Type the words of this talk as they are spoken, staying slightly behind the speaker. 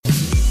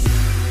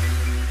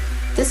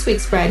This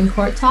week's Brad and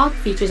Court Talk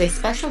features a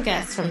special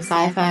guest from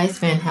Sci-Fi's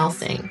Van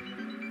Helsing.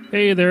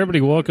 Hey there, everybody.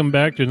 Welcome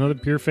back to another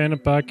Pure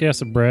Fandom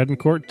podcast of Brad and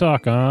Court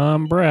Talk.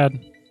 I'm Brad.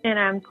 And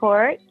I'm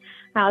Court.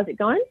 How's it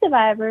going,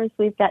 Survivors?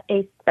 We've got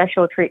a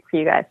special treat for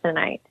you guys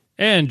tonight.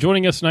 And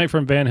joining us tonight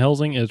from Van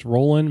Helsing is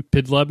Roland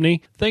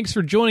Pidlebny. Thanks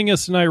for joining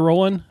us tonight,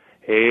 Roland.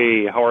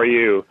 Hey, how are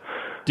you?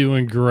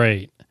 Doing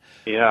great.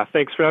 Yeah,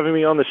 thanks for having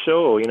me on the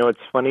show. You know, it's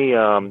funny,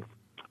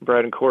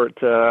 Brad and Court,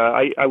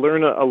 I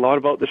learn a lot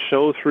about the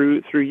show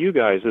through you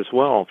guys as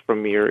well,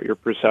 from your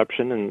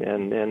perception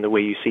and the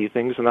way you see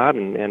things and that.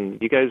 And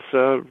you guys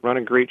run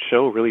a great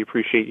show. Really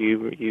appreciate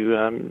you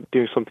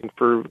doing something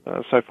for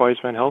Sci-Fi's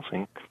Van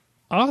Helsing.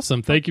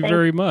 Awesome. Thank you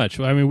very much.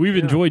 I mean, we've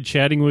enjoyed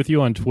chatting with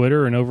you on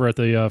Twitter and over at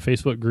the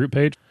Facebook group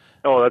page.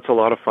 Oh, that's a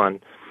lot of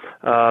fun.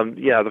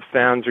 Yeah, the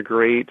fans are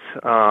great.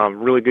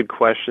 Really good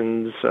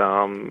questions.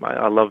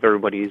 I love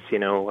everybody's,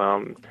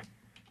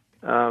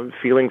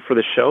 feeling for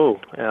the show.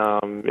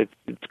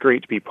 It's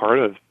great to be part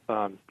of.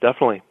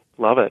 Definitely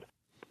love it.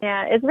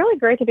 Yeah, it's really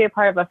great to be a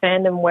part of a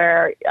fandom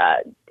where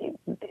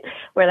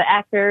the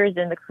actors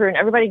and the crew and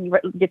everybody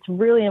gets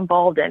really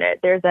involved in it.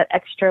 There's that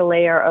extra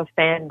layer of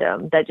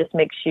fandom that just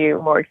makes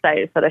you more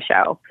excited for the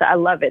show. So I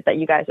love it that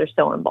you guys are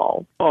so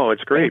involved. Oh,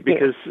 it's great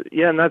because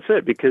and that's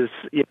it. Because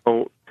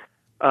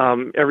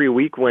every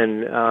week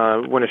when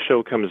a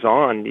show comes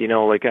on,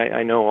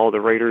 I know all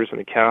the writers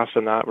and the cast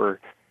and that we're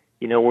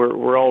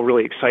all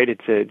really excited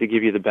to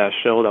give you the best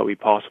show that we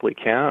possibly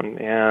can.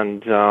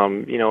 And,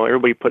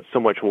 everybody puts so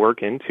much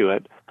work into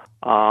it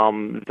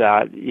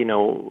that,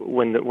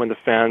 when the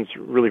fans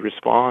really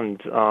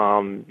respond,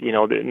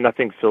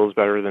 nothing feels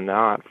better than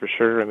that, for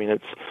sure. I mean,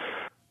 it's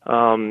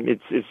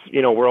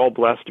we're all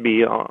blessed to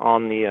be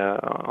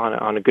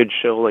on a good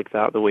show like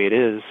that, the way it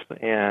is,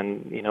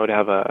 and, to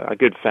have a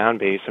good fan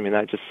base. I mean,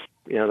 that just,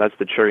 that's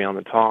the cherry on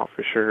the top,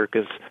 for sure,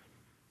 because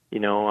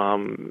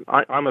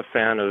I'm a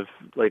fan of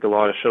like a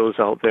lot of shows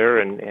out there,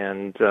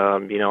 and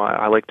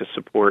I like to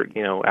support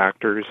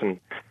actors and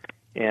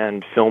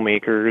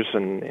filmmakers,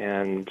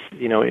 and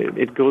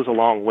it goes a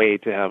long way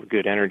to have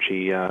good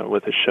energy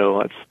with a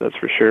show. That's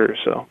for sure.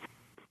 So,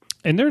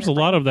 and there's a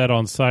lot of that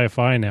on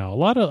Sci-Fi now. A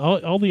lot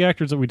of all the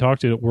actors that we talk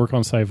to that work on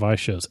Sci-Fi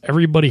shows,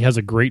 everybody has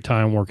a great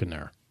time working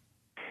there.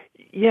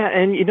 Yeah,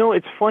 and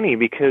it's funny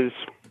because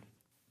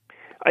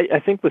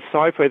I think with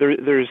Sci-Fi,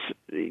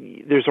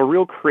 there's a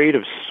real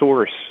creative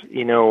source.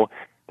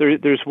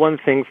 There's one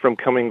thing from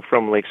coming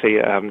from, like, say,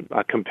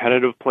 a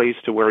competitive place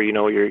to where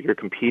you're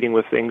competing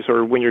with things,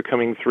 or when you're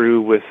coming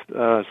through with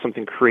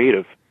something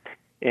creative.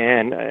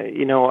 And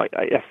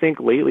I think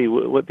lately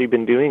what they've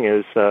been doing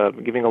is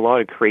giving a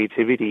lot of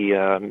creativity,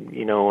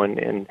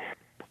 and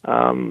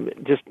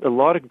just a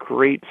lot of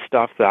great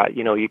stuff that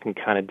you can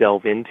kind of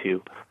delve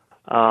into.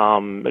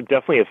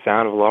 Definitely a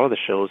fan of a lot of the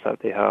shows that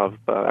they have.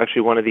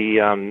 Actually, one of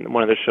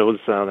the shows,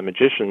 The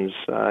Magicians,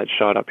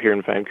 shot up here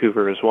in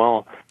Vancouver as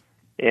well.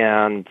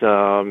 And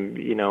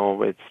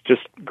it's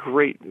just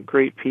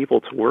great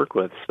people to work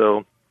with.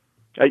 So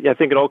I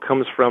think it all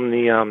comes from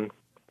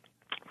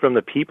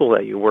the people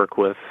that you work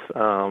with,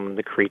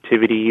 the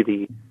creativity,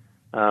 the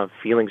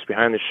feelings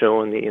behind the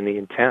show, and the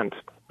intent.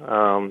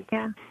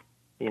 Yeah.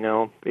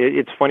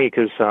 It's funny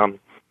because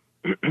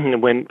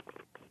when,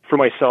 for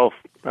myself,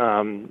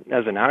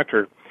 as an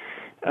actor,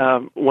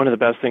 one of the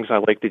best things I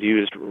like to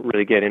do is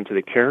really get into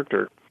the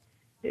character.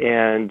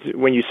 And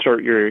when you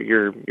start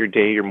your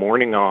day, your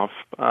morning off,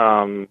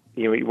 when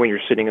you're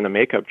sitting in the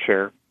makeup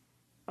chair,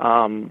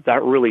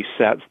 that really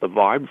sets the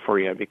vibe for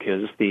you,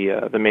 because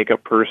the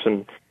makeup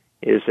person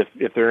is,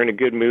 if they're in a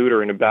good mood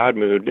or in a bad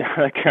mood,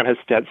 that kind of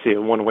sets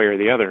you one way or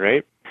the other,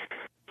 right?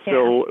 Yeah.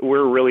 So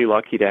we're really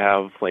lucky to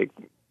have, like,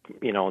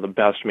 the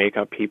best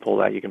makeup people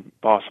that you can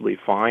possibly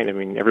find. I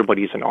mean,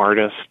 everybody's an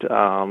artist.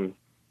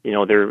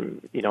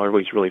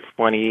 Everybody's really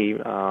funny,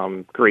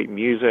 great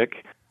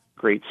music,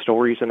 great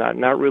stories, and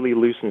that really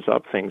loosens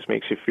up things,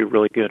 makes you feel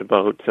really good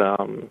about,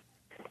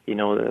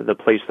 the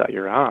place that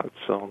you're at.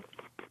 So,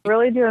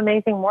 really do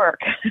amazing work.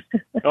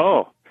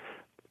 Oh,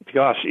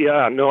 gosh,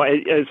 yeah. No,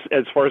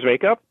 as far as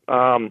makeup.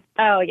 Oh,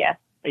 yeah.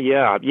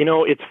 Yeah,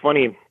 it's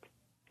funny.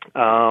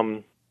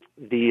 The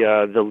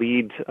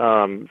lead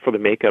for the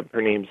makeup,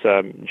 her name's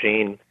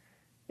Jane,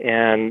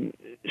 and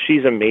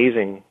she's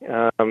amazing.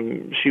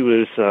 She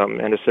was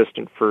an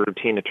assistant for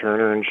Tina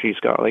Turner, and she's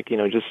got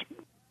just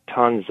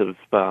tons of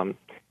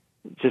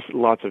just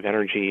lots of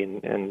energy.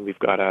 And we've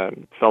got a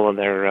fellow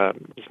there.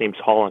 His name's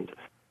Holland,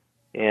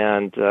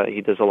 and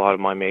he does a lot of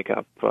my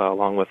makeup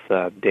along with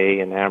Day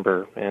and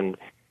Amber. And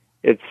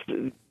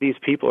these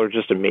people are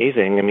just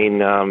amazing. I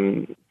mean,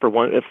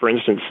 for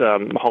instance,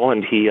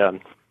 Holland,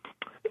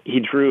 he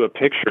drew a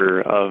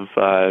picture of,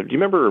 do you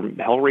remember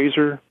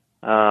Hellraiser,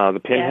 the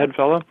Pinhead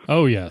fella?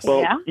 Oh, yes.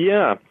 Well,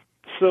 yeah.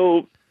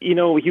 So, he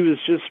was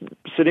just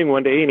sitting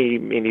one day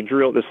and he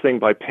drew out this thing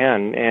by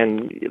pen,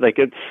 and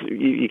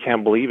you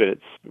can't believe it.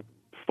 It's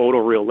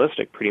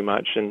photorealistic pretty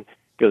much. And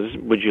he goes,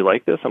 "Would you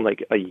like this?" I'm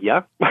like,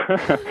 yeah.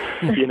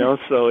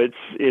 So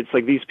it's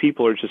like these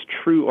people are just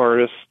true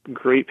artists,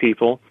 great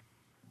people.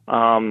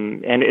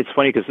 And it's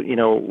funny because,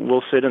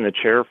 we'll sit in the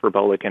chair for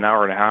about like an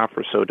hour and a half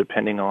or so,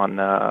 depending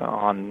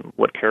on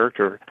what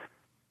character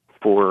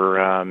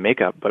for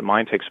makeup, but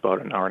mine takes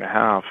about an hour and a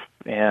half.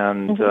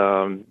 And,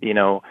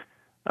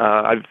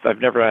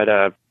 I've never had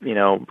a,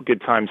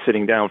 good time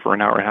sitting down for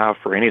an hour and a half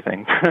for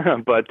anything.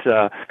 but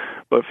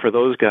for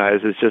those guys,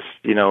 it's just,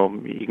 you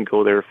can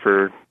go there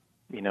for,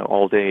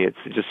 all day.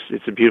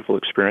 It's a beautiful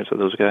experience with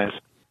those guys.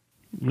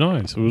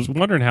 Nice. I was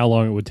wondering how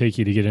long it would take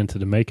you to get into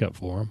the makeup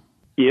for them.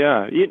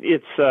 Yeah,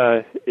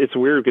 it's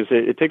weird because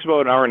it takes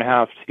about an hour and a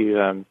half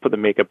to put the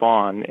makeup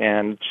on,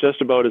 and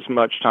just about as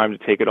much time to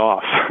take it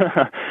off,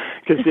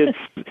 because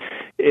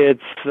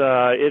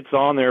it's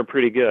on there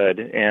pretty good.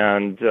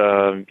 And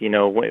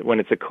when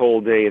it's a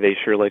cold day, they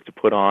sure like to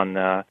put on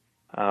the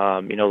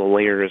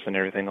layers and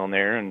everything on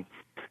there,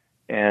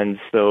 and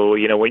so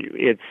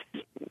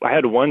I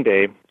had one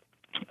day.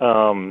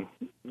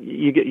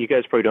 You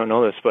guys probably don't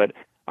know this, but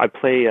I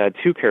play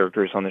two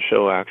characters on the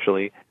show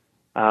actually.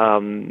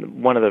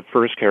 One of the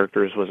first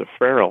characters was a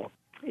feral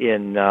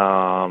in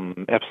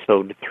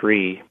episode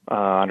 3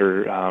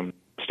 under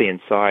Stay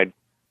Inside,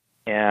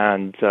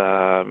 and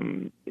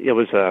it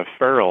was a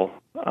feral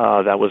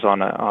that was on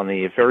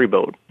the ferry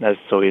boat.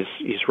 So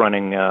he's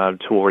running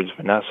towards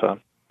Vanessa,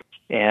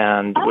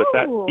 and with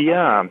that,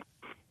 yeah,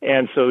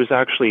 and so it was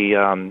actually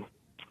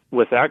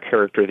with that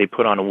character they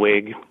put on a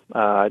wig,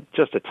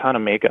 just a ton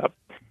of makeup,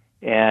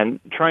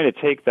 and trying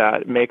to take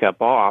that makeup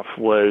off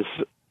was.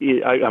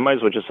 I might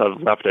as well just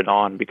have left it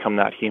on, become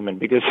that human,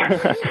 because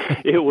I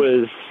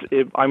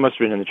must have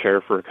been in the chair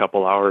for a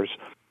couple hours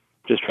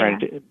just trying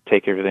to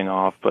take everything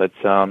off. But,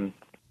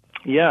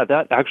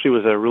 that actually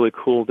was a really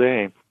cool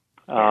day.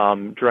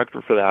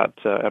 Director for that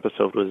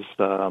episode was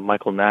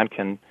Michael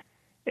Nadkin,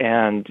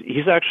 and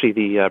he's actually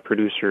the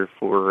producer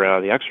for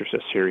the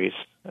Exorcist series,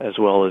 as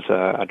well as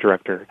a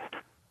director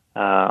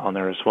on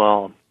there as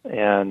well.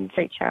 And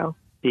great show.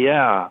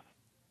 Yeah.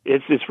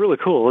 It's really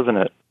cool, isn't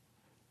it?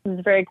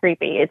 It's very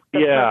creepy. It's the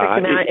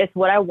perfect amount. It's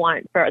what I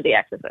want for The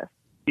Exorcist.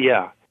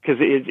 Yeah, because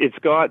it's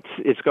got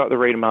the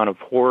right amount of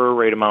horror,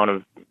 right amount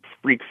of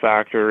freak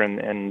factor,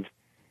 and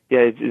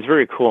yeah, it's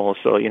very cool.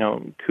 So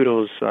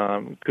kudos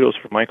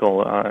for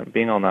Michael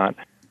being on that.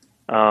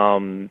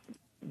 As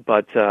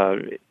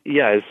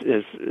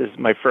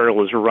my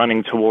feral is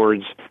running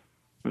towards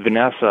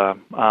Vanessa,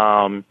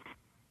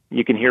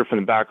 you can hear from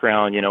the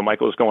background.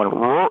 Michael's going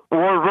roar,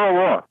 roar,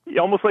 roar,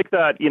 almost like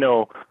that.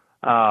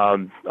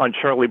 On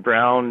Charlie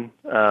Brown,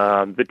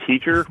 the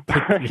teacher,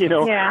 wah,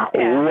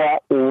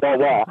 wah,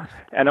 wah.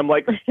 And I'm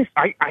like,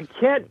 I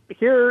can't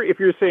hear if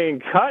you're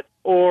saying cut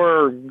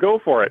or go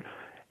for it.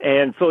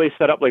 And so they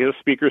set up like a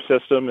speaker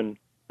system, and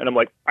I'm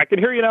like, I can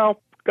hear you now,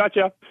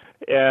 gotcha.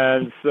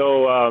 And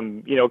so,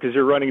 because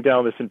you're running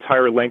down this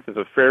entire length of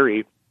the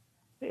ferry,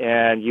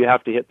 and you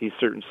have to hit these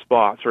certain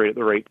spots right at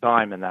the right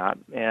time and that.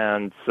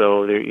 And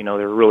so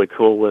they're really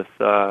cool with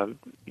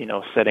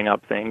setting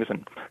up things.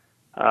 And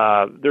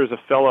there's a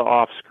fella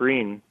off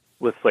screen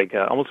with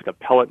almost like a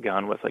pellet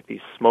gun with like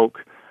these smoke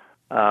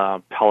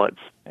pellets,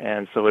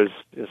 and so as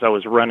I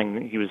was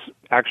running, he was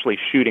actually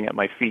shooting at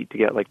my feet to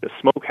get like the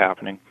smoke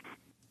happening,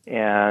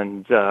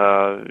 and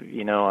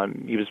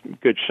he was a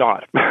good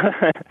shot.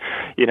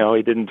 He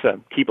didn't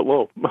keep it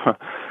low,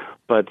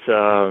 but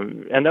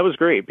and that was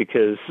great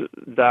because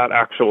that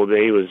actual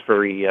day was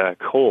very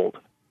cold,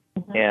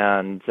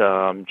 and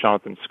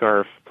Jonathan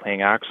Scarf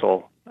playing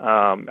Axel.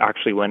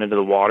 Actually went into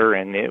the water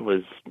and it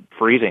was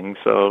freezing.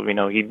 So,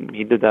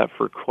 he did that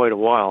for quite a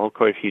while,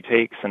 quite a few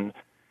takes, and,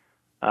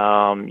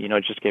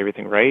 just gave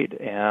everything right,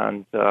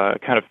 and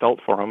kind of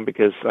felt for him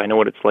because I know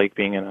what it's like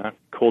being in a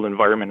cold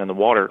environment in the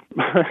water,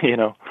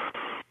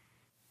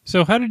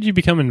 So how did you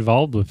become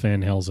involved with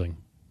Van Helsing?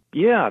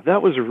 Yeah,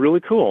 that was really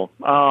cool.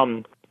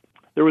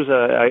 There was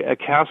a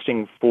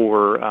casting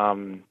for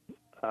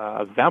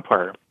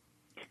Vampire.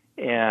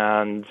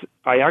 And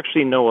I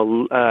actually knew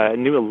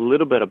a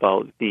little bit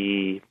about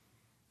the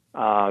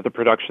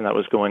production that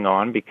was going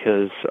on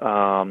because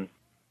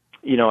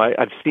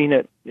I've seen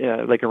it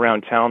like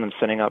around town. Them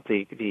setting up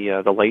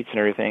the lights and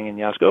everything, and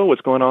you ask, oh,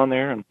 what's going on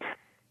there? And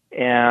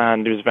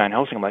there's Van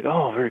Helsing. I'm like,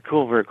 oh, very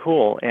cool, very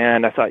cool.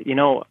 And I thought,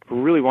 I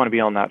really want to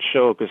be on that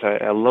show because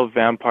I love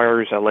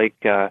vampires. I like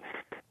the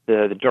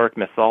dark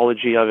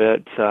mythology of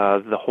it,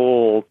 the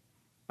whole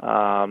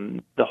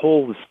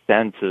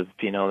sense of,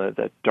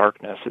 that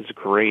darkness is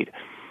great.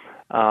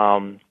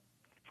 And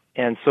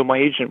so my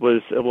agent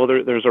was, well,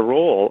 there's a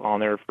role on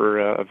there for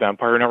a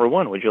Vampire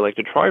 #1. Would you like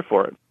to try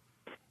for it?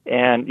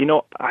 And,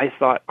 I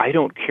thought, I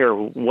don't care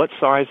what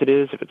size it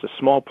is, if it's a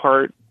small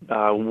part,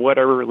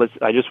 whatever,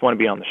 I just want to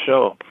be on the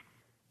show.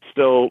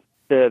 So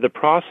the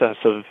process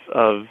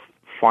of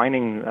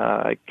finding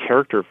a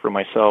character for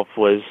myself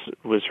was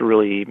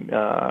really,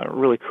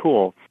 really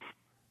cool.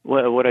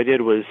 What I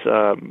did was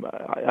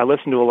I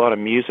listened to a lot of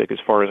music as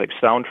far as like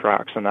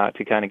soundtracks and that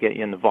to kind of get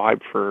you in the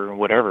vibe for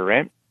whatever,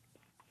 right?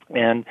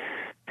 And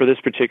for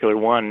this particular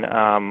one,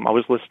 I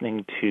was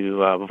listening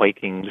to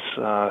Vikings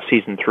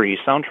Season 3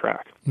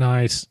 soundtrack.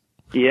 Nice.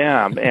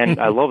 Yeah, and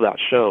I love that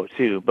show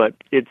too. But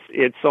it's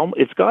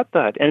got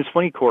that, and it's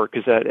funny, Court,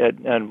 because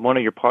at one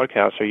of your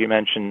podcasts, or you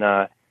mentioned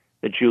the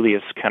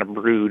Julius kind of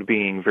brood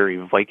being very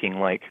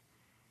Viking-like,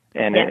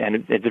 and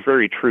it's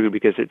very true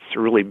because it's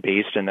really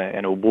based in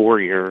a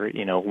warrior,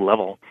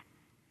 level.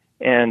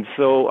 And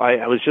so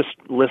I was just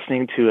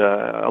listening to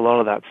a lot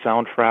of that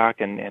soundtrack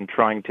and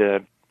trying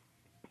to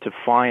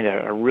find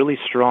a really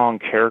strong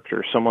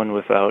character, someone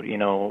without,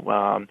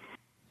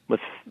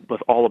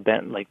 with all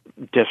event like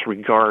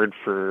disregard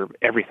for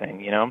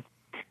everything,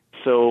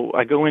 So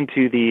I go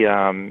into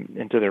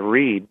the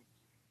read,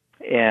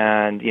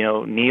 and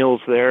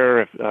Neil's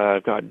there.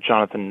 I've got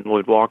Jonathan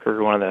Lloyd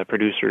Walker, one of the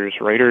producers,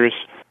 writers.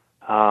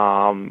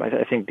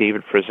 I think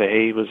David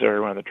Frise was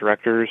there, one of the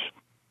directors,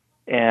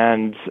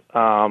 and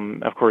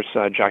of course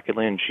Jackie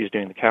Lynn. She's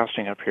doing the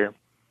casting up here,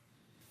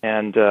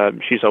 and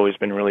she's always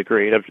been really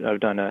great. I've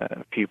done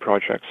a few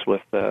projects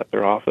with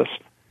their office,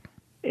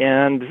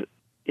 and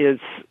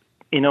it's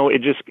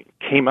it just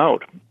came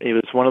out. It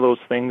was one of those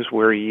things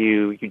where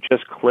you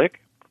just click,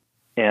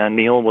 and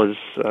Neil was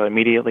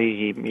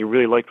immediately he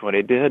really liked what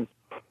I did,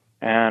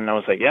 and I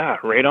was like, yeah,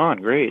 right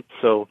on, great.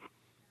 So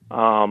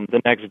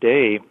the next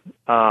day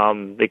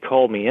they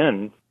called me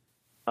in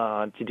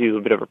to do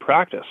a bit of a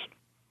practice,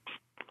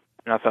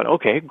 and I thought,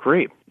 okay,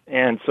 great.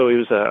 And so it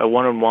was a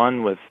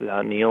one-on-one with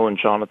Neil and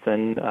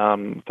Jonathan,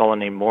 a fellow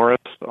named Morris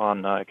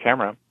on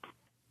camera,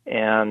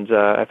 and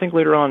I think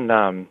later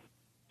on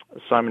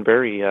Simon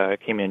Barry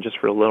came in just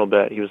for a little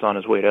bit. He was on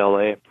his way to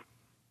L.A.,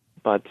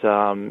 but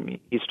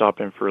he stopped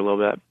in for a little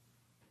bit.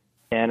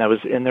 And I was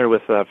in there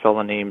with a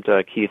fellow named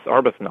Keith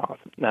Arbuthnot.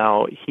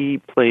 Now,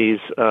 he plays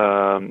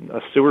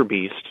a sewer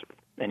beast,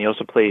 and he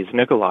also plays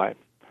Nikolai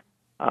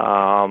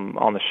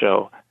on the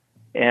show.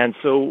 And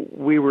so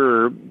we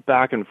were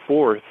back and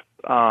forth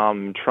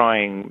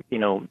trying,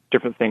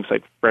 different things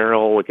like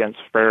feral against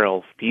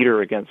feral,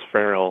 feeder against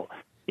feral,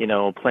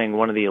 playing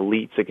one of the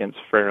elites against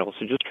feral.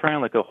 So just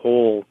trying like a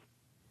whole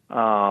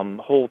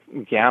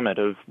gamut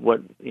of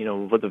what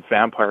the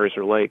vampires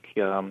are like,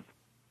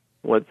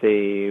 what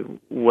they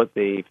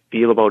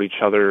feel about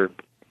each other,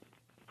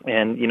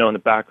 and in the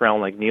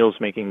background, like Neil's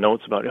making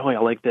notes about, I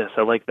like this,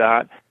 I like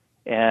that,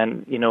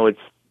 and it's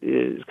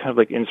kind of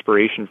like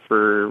inspiration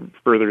for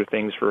further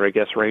things for, I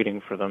guess,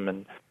 writing for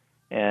them,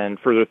 and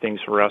further things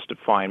for us to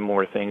find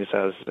more things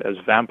as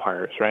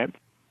vampires, right?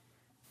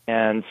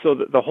 And so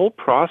the whole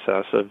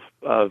process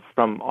of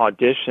from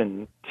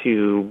audition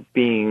to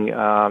being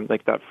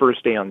like that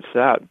first day on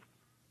set,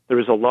 there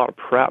was a lot of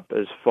prep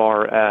as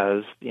far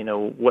as,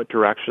 what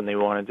direction they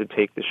wanted to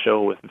take the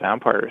show with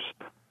vampires.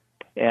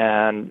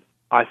 And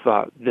I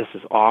thought, this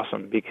is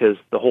awesome, because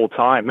the whole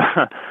time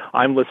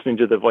I'm listening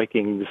to the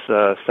Vikings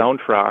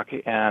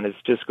soundtrack, and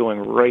it's just going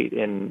right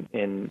in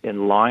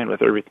line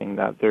with everything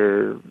that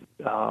they're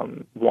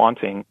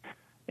wanting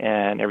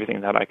and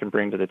everything that I can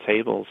bring to the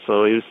table.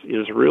 So it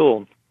was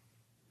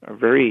a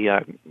very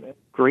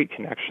great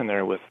connection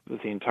there with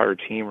the entire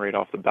team right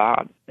off the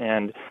bat.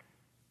 And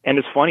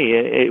it's funny,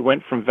 it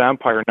went from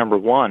Vampire number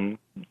 1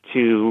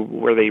 to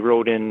where they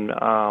wrote in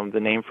the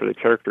name for the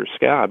character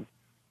Scab.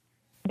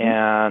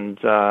 And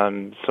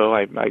so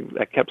I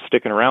kept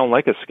sticking around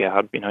like a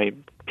scab. You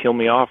peel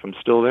me off, I'm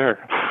still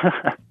there.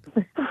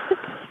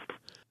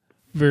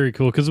 Very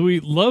cool, because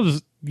we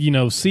love,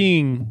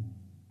 seeing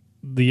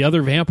the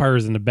other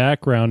vampires in the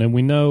background, and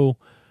we know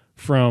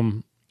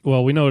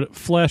that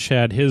Flesh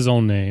had his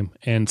own name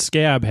and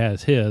Scab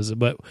has his,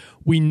 but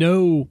we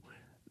know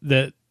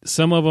that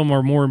some of them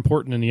are more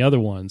important than the other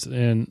ones.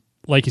 And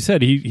like you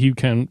said, he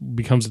kind of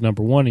becomes the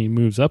number 1, and he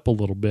moves up a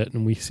little bit,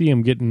 and we see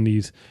him getting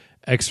these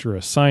extra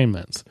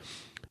assignments.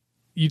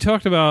 You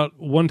talked about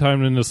one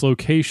time in this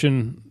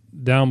location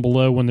down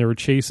below when they were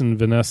chasing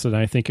Vanessa, and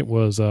I think it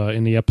was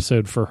in the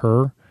episode for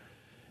her.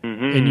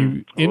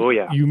 Mm-hmm.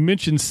 And you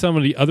mentioned some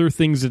of the other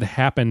things that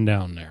happened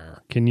down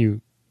there. Can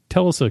you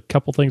tell us a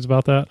couple things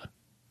about that?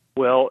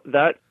 Well,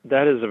 that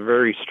is a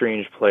very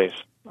strange place.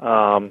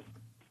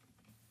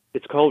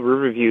 It's called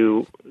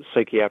Riverview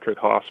Psychiatric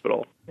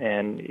Hospital,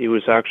 and it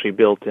was actually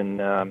built in,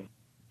 I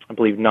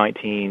believe,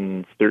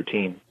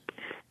 1913.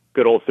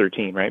 Good old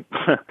 13, right?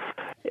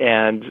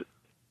 And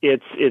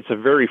it's a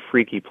very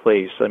freaky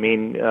place. I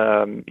mean,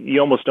 you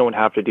almost don't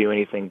have to do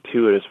anything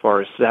to it as far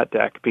as set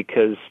deck,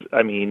 because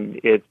I mean,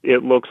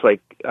 it looks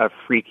like a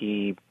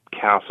freaky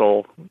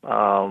castle.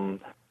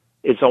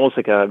 It's almost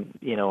like a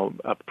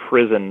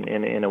prison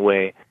in a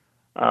way.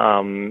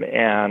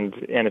 And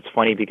it's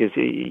funny because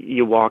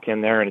you walk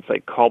in there and it's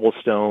like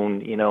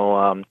cobblestone.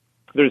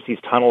 There's these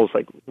tunnels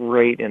like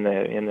right in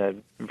the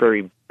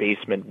very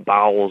basement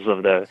bowels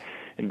of the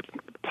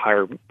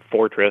entire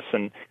fortress,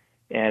 and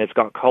it's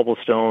got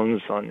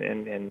cobblestones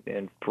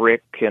and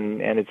brick,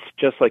 and it's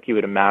just like you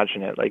would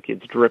imagine it. Like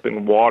it's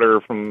dripping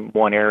water from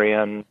one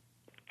area,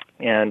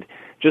 and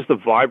just the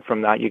vibe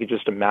from that, you could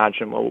just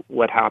imagine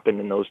what happened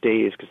in those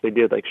days, because they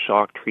did like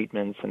shock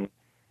treatments, and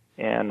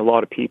a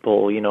lot of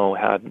people,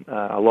 had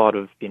a lot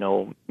of,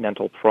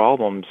 mental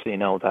problems,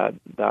 that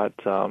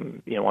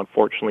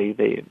unfortunately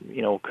they,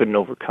 couldn't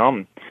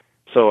overcome.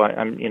 So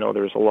I'm,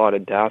 there's a lot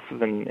of death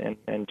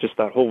and just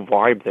that whole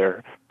vibe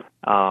there.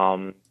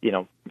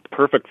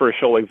 Perfect for a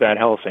show like Van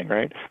Helsing,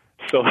 right?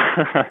 So,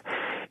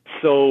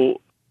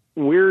 so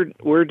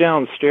we're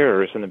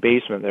downstairs in the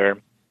basement there,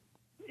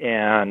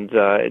 and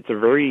it's a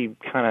very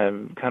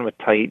kind of a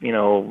tight,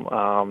 you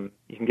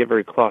can get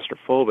very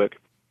claustrophobic,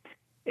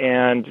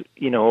 and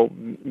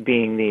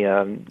being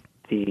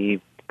the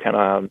kind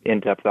of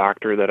in-depth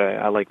actor that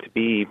I like to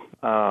be,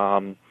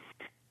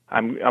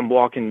 I'm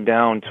walking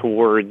down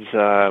towards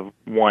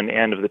one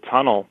end of the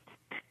tunnel,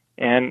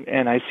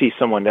 and I see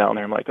someone down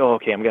there. I'm like, oh,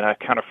 okay, I'm gonna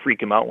kind of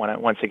freak him out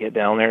once I get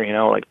down there, and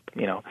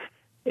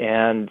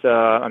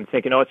I'm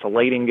thinking, oh, it's a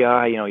lighting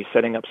guy, he's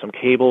setting up some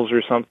cables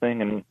or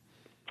something, and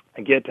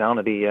I get down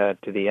to the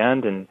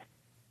end, and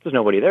there's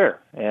nobody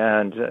there,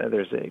 and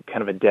there's a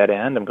kind of a dead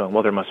end. I'm going,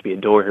 well, there must be a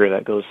door here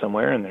that goes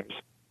somewhere, and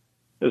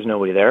there's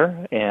nobody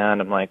there,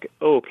 and I'm like,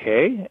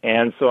 okay,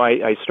 and so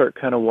I start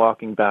kind of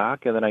walking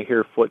back, and then I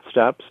hear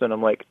footsteps, and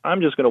I'm like,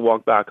 I'm just going to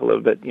walk back a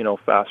little bit,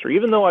 faster,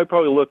 even though I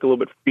probably look a little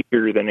bit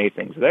freakier than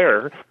anything's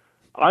there.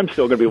 I'm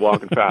still going to be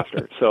walking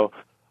faster. So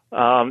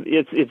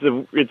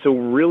it's a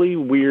really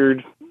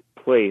weird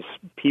place.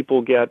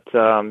 People get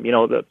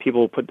the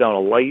people put down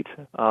a light,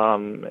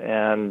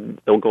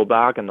 and they'll go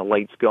back, and the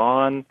light's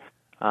gone.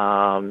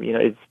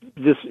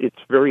 It's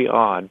very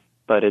odd.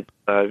 But it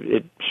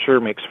sure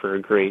makes for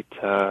a great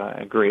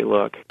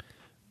look.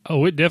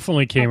 Oh, it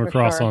definitely came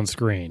across on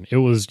screen. It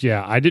was,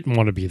 I didn't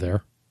want to be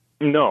there.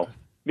 No,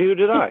 neither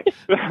did I.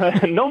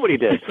 Nobody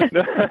did.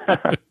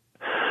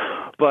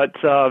 But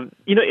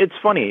it's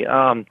funny.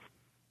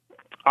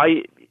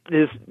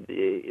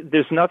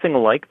 There's nothing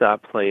like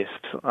that place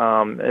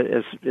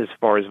as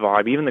far as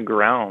vibe. Even the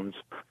grounds.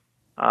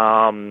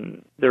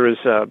 There was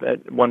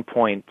at one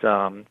point.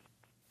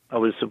 I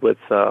was with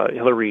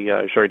Hilary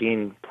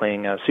Jardine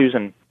playing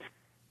Susan,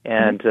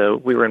 and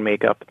we were in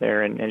makeup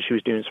there, and she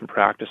was doing some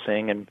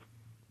practicing,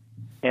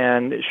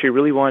 and she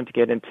really wanted to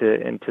get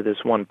into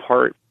this one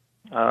part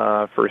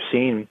for a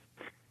scene,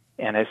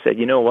 and I said,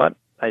 you know what?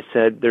 I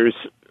said, there's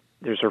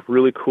a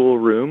really cool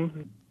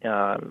room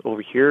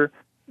over here.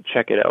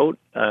 Check it out.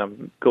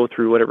 Go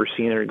through whatever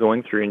scene they're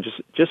going through, and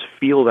just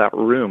feel that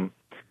room.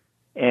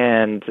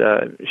 And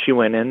she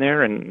went in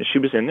there, and she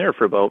was in there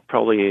for about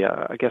probably,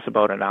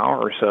 about an hour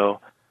or so.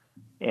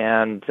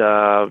 And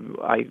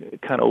I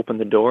kind of opened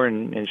the door,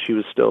 and she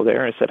was still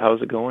there. I said,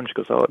 how's it going? She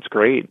goes, oh, it's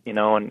great,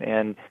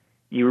 and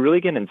you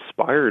really get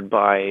inspired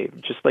by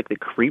just like the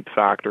creep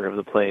factor of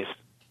the place,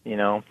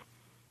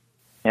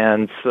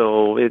 And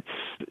so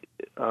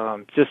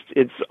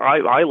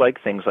I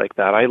like things like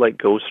that. I like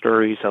ghost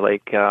stories. I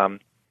like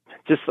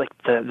just like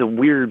the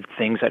weird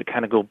things that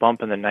kind of go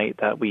bump in the night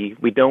that we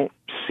don't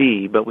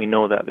see, but we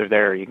know that they're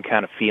there. You can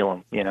kind of feel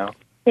them,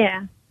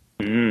 Yeah.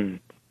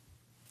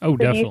 Oh, so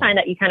definitely. Do you find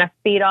that you kind of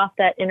feed off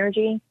that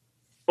energy?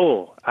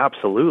 Oh,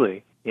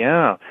 absolutely.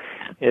 Yeah.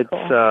 It's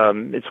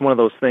cool. It's one of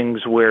those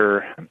things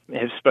where,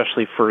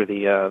 especially for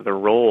the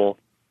role,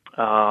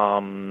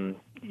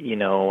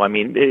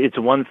 it's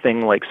one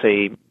thing like,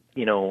 say,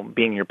 being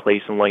in your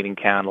place and lighting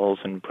candles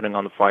and putting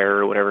on the fire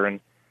or whatever,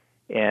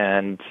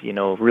 and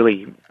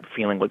really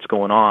feeling what's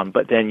going on.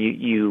 But then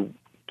you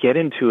get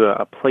into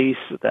a place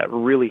that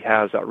really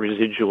has that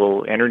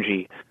residual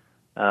energy,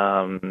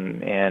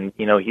 and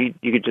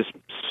you could just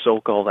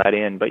soak all that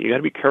in. But you got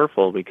to be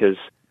careful because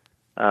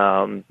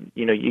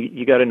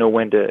you got to know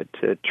when to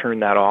turn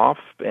that off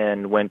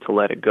and when to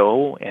let it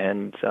go,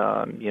 and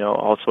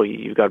also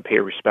you've got to pay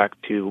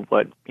respect to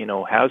what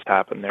has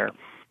happened there.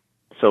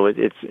 So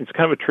it's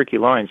kind of a tricky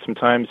line.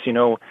 Sometimes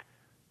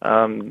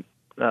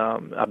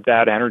a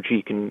bad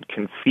energy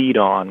can feed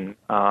on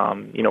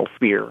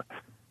fear,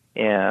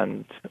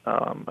 and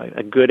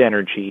a good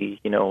energy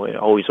it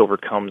always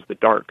overcomes the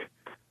dark.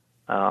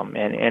 And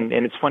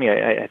it's funny.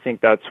 I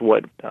think that's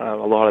what a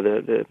lot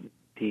of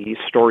the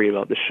story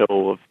about the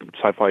show of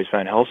Sci-Fi's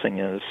Van Helsing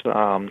is,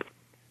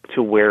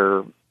 to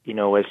where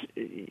as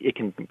it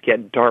can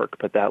get dark,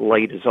 but that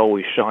light is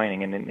always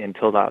shining, and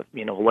until that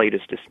light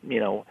is just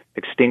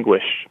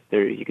extinguished,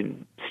 there you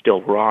can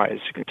still rise,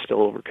 you can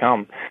still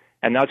overcome.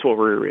 And that's what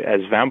we're,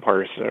 as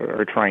vampires,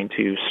 are trying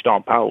to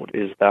stomp out,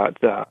 is that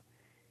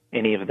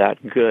any of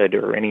that good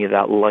or any of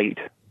that light.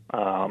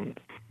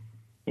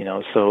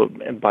 So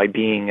by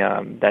being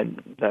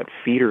that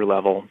feeder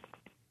level,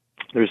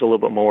 there's a little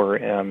bit more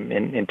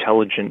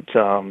intelligent,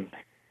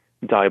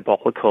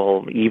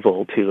 diabolical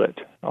evil to it,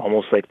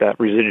 almost like that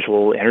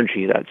residual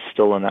energy that's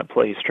still in that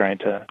place trying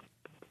to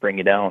bring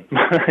you down,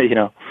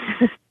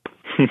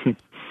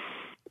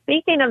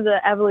 Speaking of the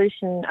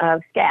evolution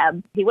of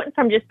Scab, he went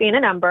from just being a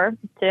number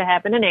to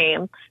having a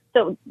name.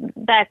 So,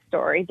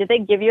 backstory. Did they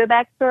give you a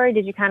backstory?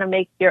 Did you kind of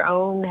make your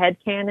own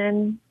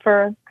headcanon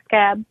for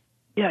Scab?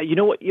 Yeah,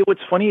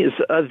 what's funny is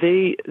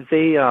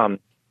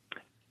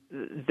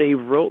they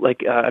wrote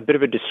like a bit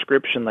of a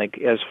description, like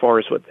as far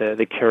as what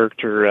the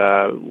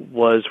character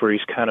was, where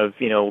he's kind of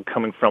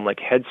coming from, like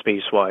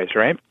headspace wise,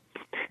 right?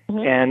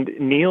 Mm-hmm. And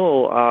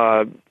Neil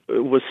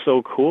was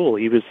so cool.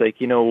 He was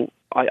like,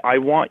 I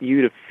want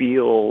you to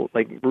feel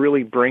like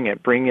really bring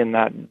in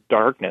that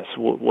darkness,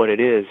 what it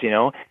is,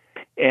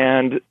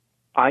 And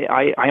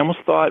I almost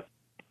thought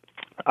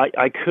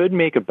I could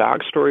make a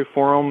backstory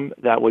for him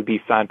that would be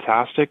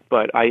fantastic,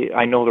 but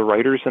I know the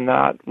writers in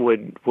that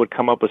would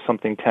come up with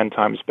something 10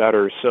 times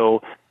better.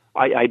 So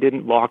I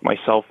didn't lock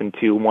myself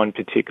into one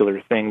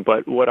particular thing,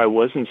 but what I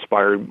was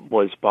inspired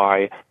was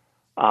by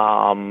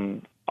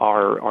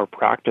our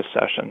practice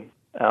session.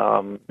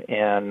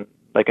 And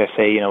like I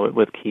say,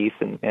 with Keith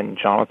and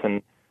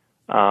Jonathan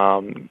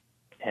and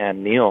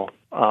Neil,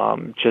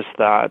 just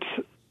that,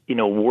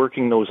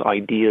 working those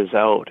ideas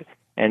out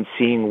and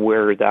seeing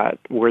where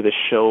the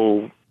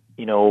show,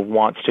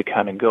 wants to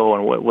kind of go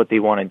and what they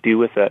want to do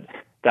with it.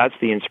 That's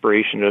the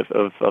inspiration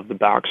of the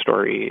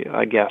backstory,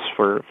 I guess,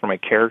 for my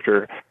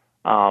character,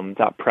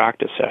 that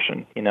practice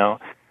session,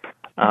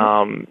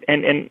 and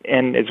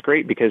it's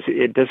great because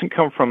it doesn't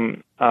come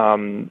from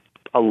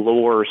a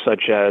lore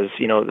such as,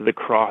 the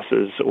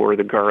crosses or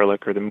the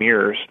garlic or the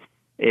mirrors.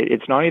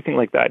 It's not anything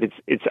like that.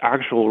 It's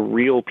actual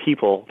real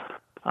people,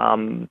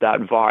 that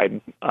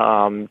vibe,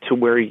 to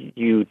where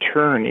you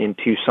turn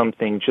into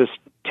something just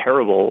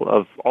terrible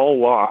of all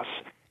loss.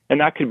 And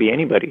that could be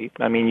anybody.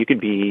 I mean, you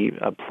could be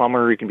a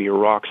plumber, you could be a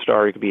rock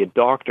star, you could be a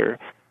doctor.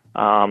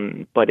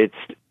 But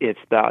it's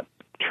that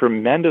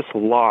tremendous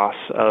loss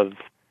of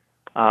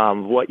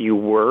what you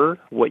were,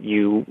 what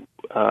you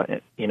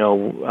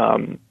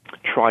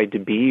tried to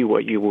be,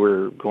 what you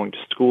were going to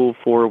school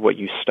for, what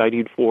you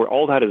studied for.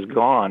 All that is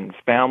gone.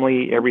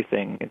 Family,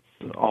 everything. It's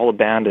all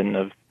abandoned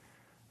of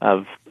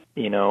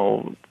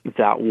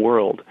that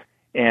world.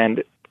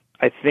 And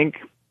I think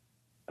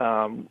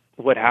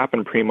what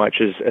happened pretty much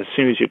is as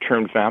soon as you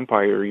turned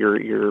vampire,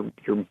 you're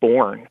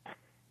born.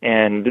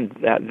 And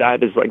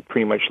that is like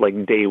pretty much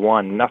like day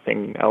one.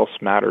 Nothing else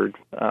mattered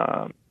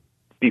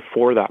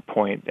before that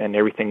point, and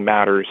everything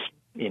matters,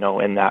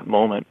 in that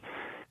moment,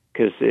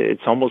 because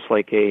it's almost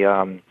like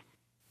the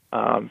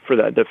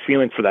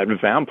feeling for that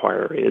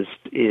vampire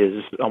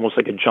is almost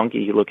like a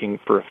junkie looking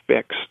for a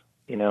fix.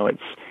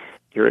 It's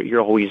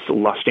you're always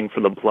lusting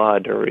for the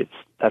blood, or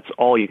that's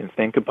all you can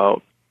think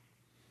about.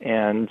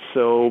 And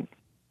so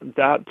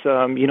that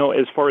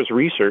as far as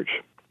research,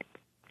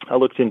 I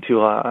looked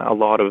into a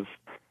lot of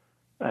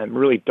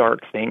really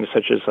dark things,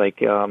 such as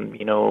like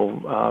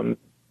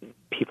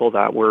people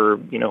that were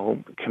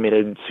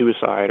committed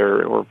suicide,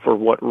 or for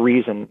what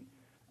reason,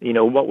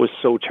 what was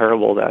so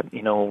terrible that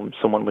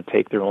someone would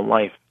take their own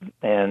life,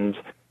 and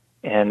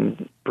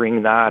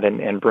bring that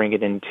and bring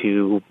it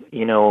into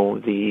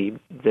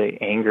the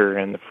anger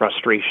and the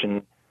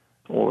frustration,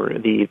 or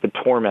the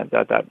torment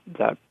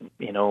that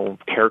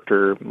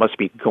character must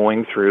be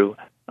going through,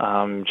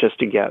 just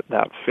to get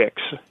that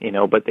fix,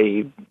 but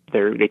they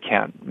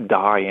can't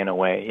die in a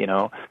way,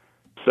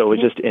 so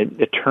it's just an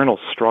eternal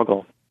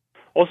struggle.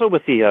 Also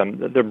with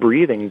the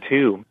breathing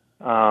too,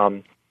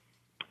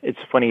 it's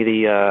funny,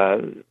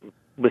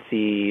 with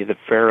the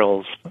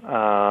ferals,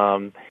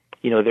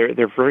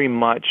 they're very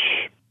much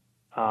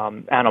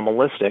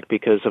animalistic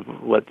because of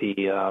what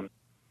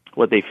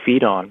they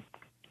feed on.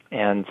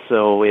 And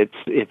so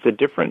it's a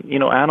different,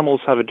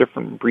 animals have a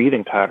different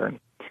breathing pattern,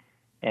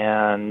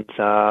 and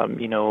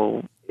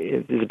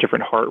it's a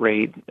different heart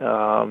rate,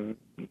 so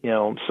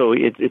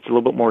it's a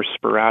little bit more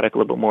sporadic, a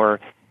little bit more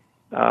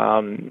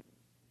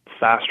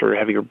faster,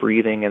 heavier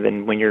breathing. And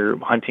then when you're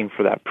hunting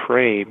for that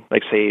prey,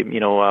 like say,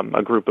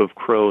 a group of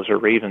crows or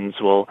ravens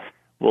will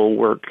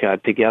work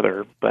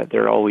together, but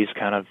they're always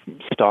kind of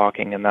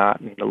stalking and that,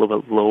 and a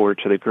little bit lower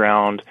to the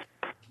ground.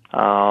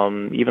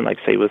 Even like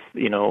say with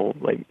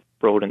like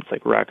rodents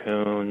like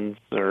raccoons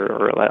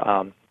or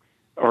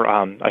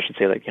I should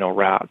say like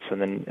rats, and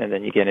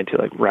then you get into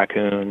like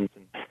raccoons,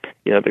 and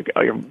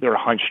they're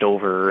hunched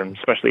over, and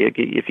especially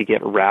if you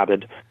get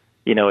rabid,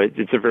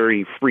 it's a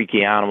very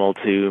freaky animal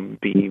to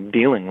be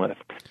dealing with.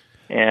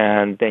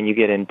 And then you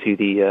get into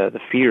the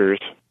fears,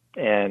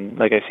 and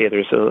like I say,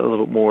 there's a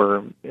little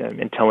more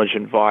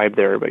intelligent vibe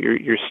there, but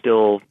you're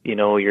still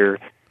you're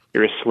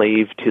a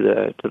slave to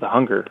the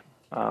hunger.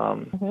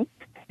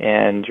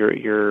 And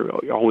you're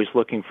always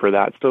looking for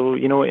that. So,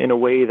 in a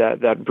way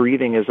that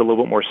breathing is a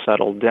little bit more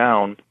settled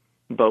down,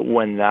 but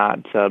when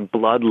that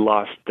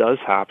bloodlust does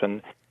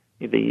happen,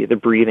 the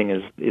breathing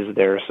is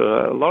there.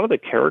 So a lot of the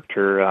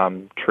character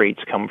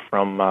traits come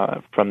from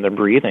the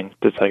breathing,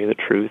 to tell you the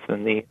truth.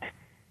 And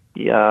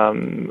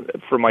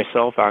for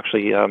myself,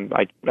 actually,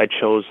 I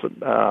chose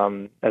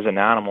as an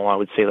animal, I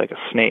would say like a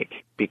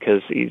snake,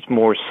 because he's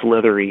more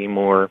slithery,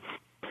 more,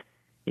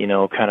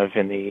 kind of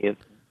in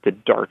the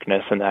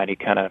darkness, and that he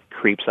kind of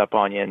creeps up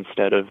on you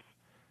instead of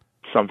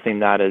something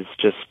that is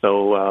just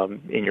so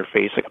in your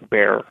face, like a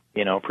bear,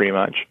 pretty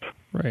much.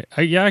 Right.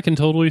 I can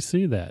totally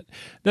see that.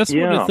 That's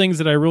one of the things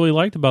that I really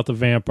liked about the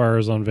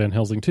vampires on Van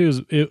Helsing too,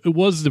 is it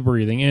was the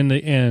breathing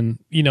and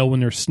when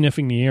they're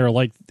sniffing the air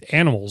like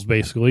animals,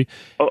 basically.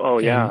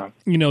 Yeah.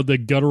 The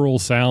guttural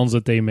sounds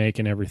that they make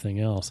and everything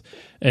else.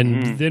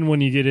 And then when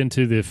you get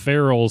into the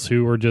ferals,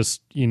 who are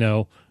just,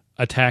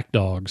 attack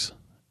dogs,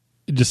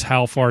 just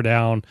how far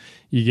down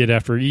you get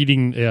after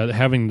eating,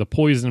 having the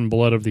poison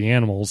blood of the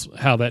animals,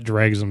 how that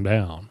drags them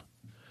down.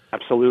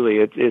 Absolutely,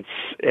 it's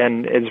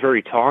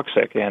very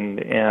toxic, and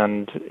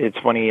it's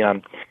funny.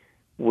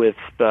 With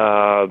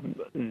I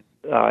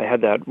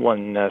had that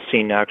one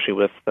scene actually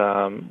with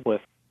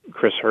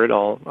Chris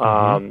Herdall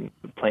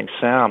playing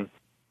Sam,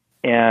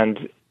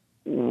 and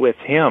with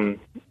him,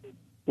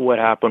 what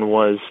happened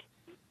was,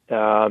 he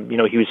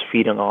was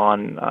feeding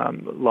on a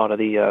lot of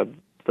the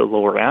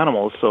lower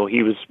animals, so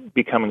he was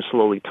becoming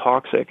slowly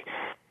toxic.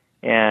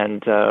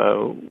 And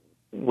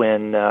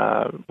when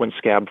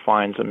Scab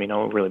finds him, in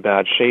really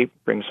bad shape,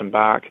 brings him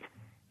back,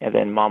 and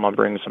then Mama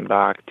brings him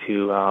back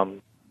to a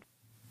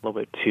little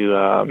bit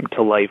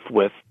to life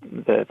with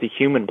the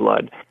human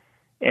blood.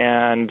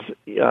 And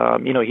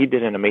he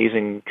did an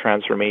amazing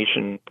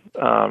transformation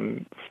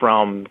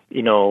from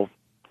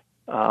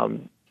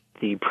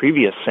the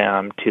previous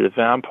Sam to the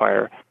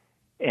vampire,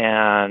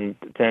 and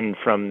then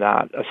from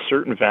that, a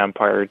certain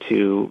vampire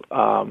to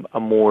a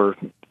more,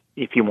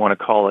 if you want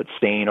to call it,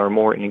 sane or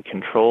more in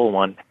control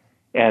one.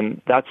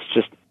 And that's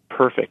just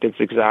perfect.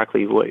 It's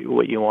exactly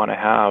what you want to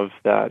have,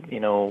 that,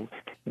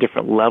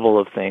 different level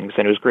of things.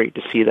 And it was great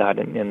to see that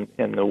in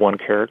the one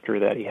character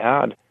that he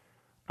had.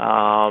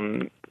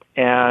 And,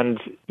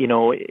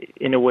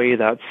 in a way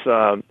that's,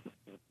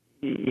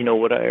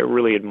 what I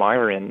really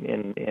admire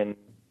in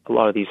a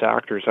lot of these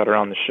actors that are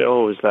on the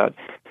show is that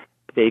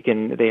they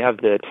have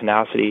the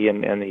tenacity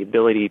and the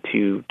ability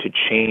to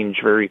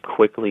change very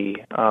quickly,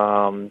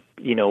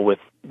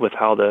 with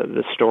how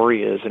the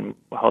story is and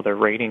how the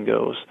rating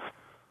goes.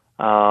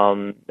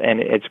 And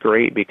it's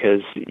great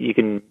because you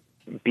can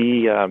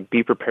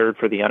be prepared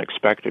for the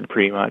unexpected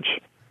pretty much.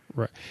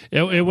 Right.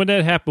 And when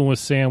that happened with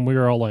Sam, we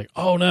were all like,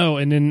 oh no.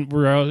 And then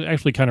we're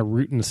actually kind of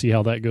rooting to see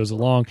how that goes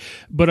along.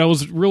 But I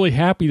was really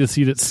happy to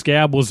see that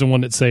Scab was the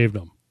one that saved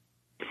him.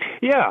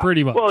 Yeah.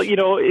 Pretty much. Well,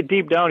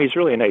 deep down, he's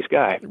really a nice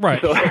guy.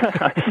 Right. So,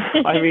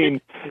 I mean,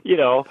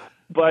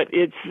 but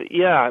it's,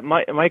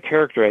 my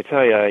character, I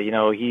tell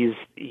you,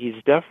 he's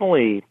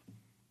definitely,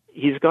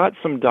 he's got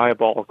some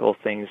diabolical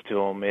things to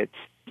him.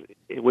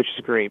 Which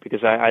is great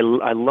because I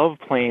love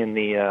playing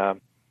the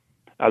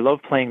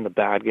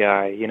bad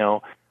guy,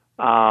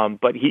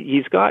 but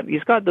he's got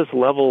this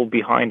level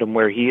behind him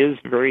where he is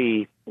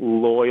very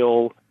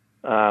loyal,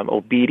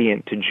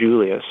 obedient to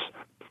Julius,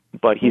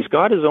 but he's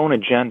got his own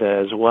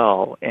agenda as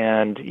well.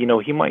 And,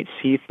 he might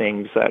see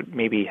things that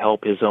maybe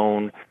help his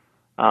own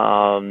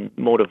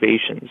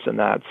motivations and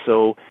that.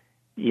 So,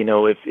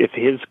 if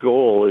his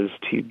goal is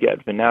to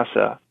get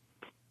Vanessa,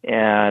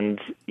 and,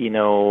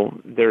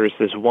 there's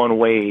this one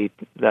way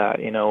that,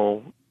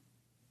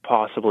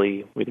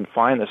 possibly we can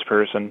find this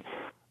person,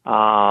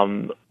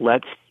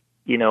 let's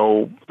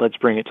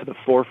bring it to the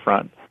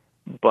forefront.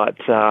 But,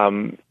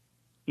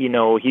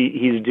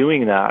 he's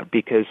doing that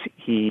because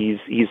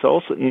he's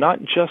also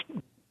not just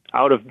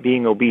out of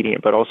being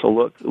obedient, but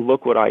also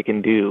look what I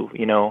can do.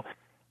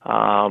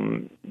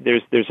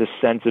 There's a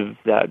sense of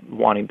that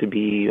wanting to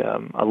be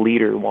a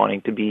leader,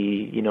 wanting to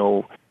be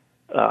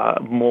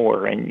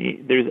more.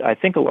 And I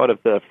think a lot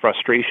of the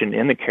frustration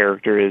in the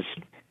character is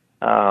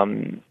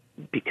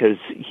because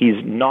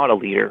he's not a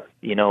leader.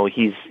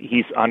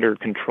 He's under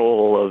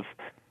control of.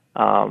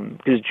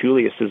 Because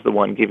Julius is the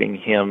one giving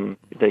him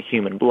the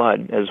human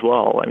blood as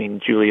well. I mean,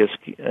 Julius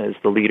is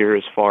the leader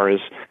as far as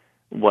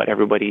what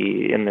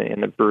everybody in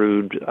the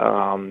brood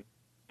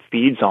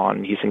feeds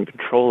on. He's in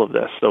control of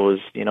this. So as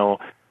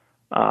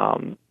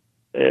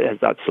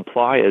that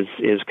supply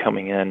is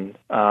coming in,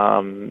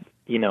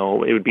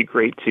 it would be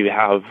great to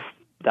have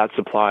that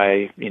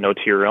supply, to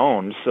your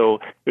own. So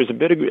there's a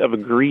bit of a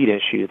greed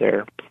issue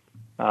there.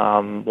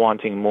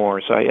 Wanting more.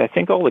 So I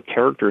think all the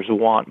characters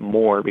want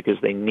more because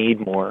they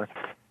need more,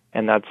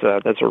 and that's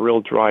a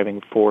real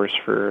driving force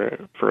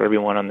for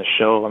everyone on the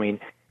show. I mean,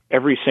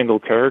 every single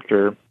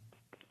character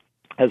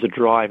has a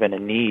drive and a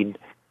need,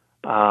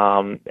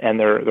 and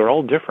they're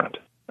all different.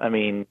 I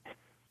mean,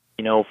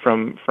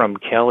 from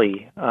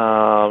Kelly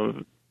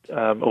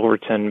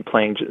Overton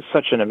playing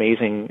such an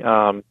amazing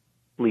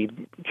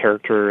lead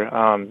character,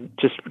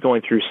 just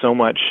going through so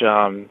much.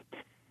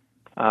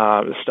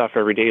 Stuff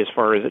every day as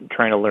far as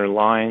trying to learn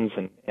lines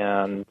and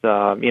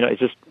it's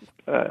just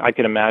I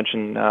can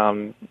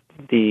imagine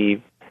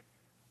it's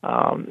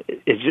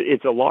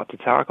a lot to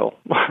tackle,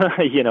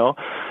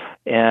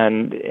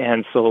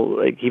 and so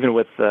like even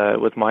with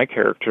my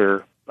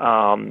character,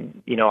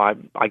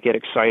 I get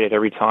excited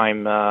every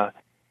time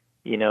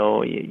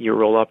you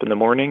roll up in the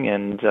morning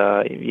and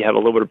you have a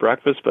little bit of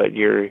breakfast, but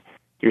you're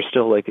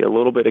still like a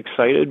little bit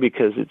excited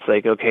because it's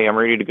like, okay, I'm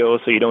ready to go,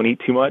 so you don't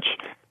eat too much.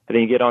 And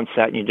then you get on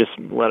set and you just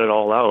let it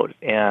all out.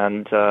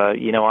 And,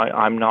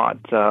 I'm not,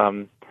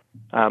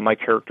 my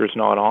character's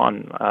not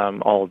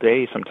on all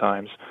day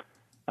sometimes.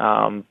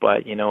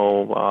 But,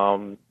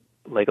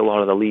 like a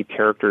lot of the lead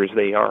characters,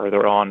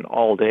 they're on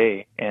all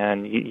day.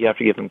 And you have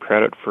to give them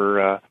credit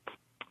for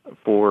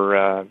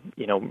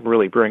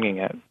really bringing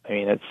it. I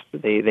mean,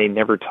 they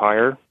never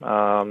tire.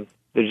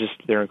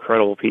 They're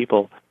incredible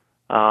people.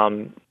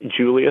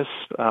 Julius,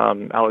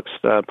 Alex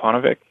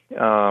Ponovic,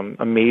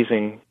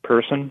 amazing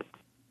person.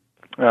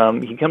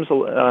 He comes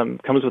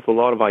with a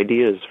lot of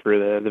ideas for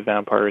the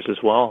vampires as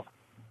well.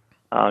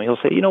 He'll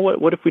say, you know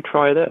what if we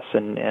try this?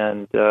 And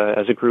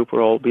as a group,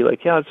 we'll all be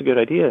like, yeah, that's a good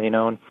idea, you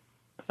know.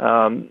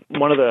 And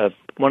one of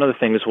the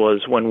things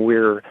was when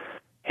we're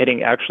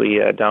heading actually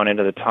down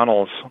into the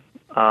tunnels,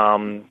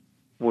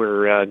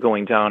 we're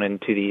going down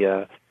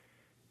into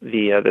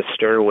the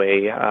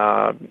stairway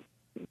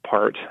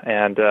part,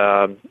 and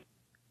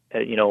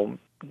you know,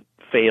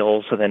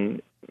 fails, and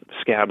then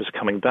Scab is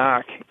coming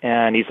back,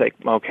 and he's like,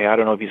 okay, I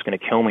don't know if he's going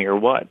to kill me or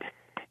what.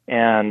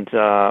 And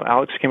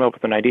Alex came up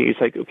with an idea. He's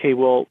like, okay,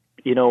 well,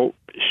 you know,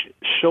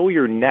 show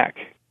your neck,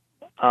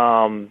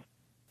 you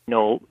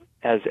know,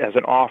 as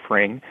an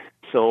offering.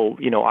 So,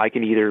 you know, I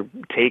can either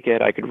take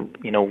it, I could,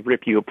 you know,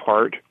 rip you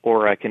apart,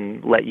 or I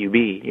can let you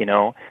be, you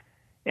know.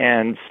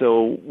 And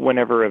so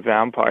whenever a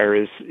vampire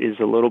is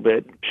a little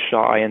bit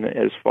shy, and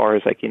as far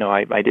as like, you know,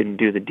 I didn't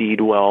do the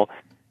deed well,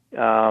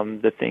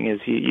 the thing is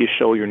you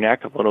show your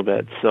neck a little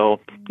bit. So,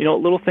 you know,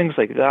 little things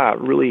like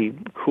that, really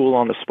cool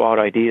on the spot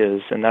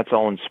ideas, and that's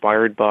all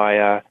inspired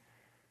by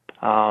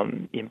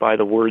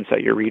the words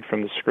that you read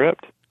from the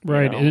script.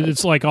 Right. You know?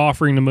 It's like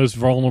offering the most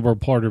vulnerable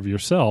part of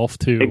yourself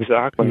to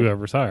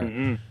whoever's hired.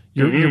 Mm-hmm.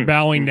 You're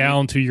bowing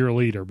down to your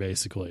leader,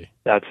 basically.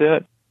 That's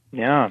it.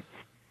 Yeah.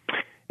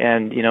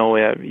 And, you know,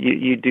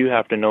 you do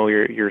have to know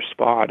your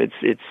spot.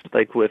 It's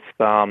like with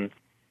when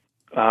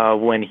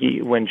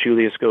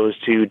Julius goes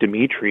to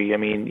Dimitri, I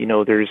mean, you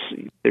know, there's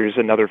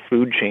another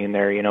food chain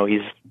there. You know,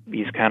 he's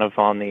kind of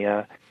on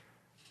the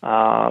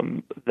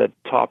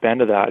top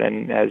end of that,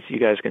 and as you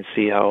guys can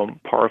see how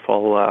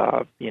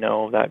powerful you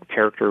know, that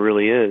character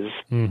really is.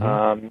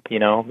 Mm-hmm. You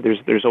know,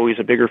 there's always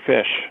a bigger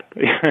fish,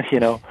 you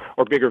know,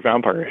 or bigger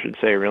vampire, I should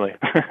say, really.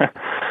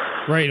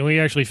 Right, and we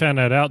actually found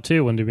that out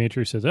too when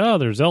Dimitri says, "Oh,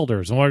 there's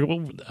elders." And we're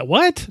like,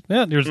 what?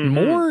 Yeah, there's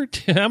more.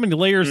 How many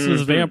layers to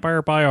this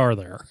vampire pie are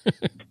there?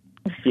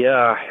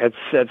 Yeah,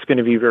 that's going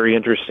to be very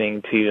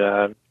interesting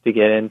to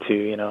get into,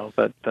 you know.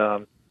 But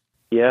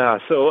yeah,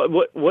 so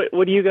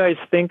what do you guys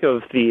think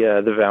of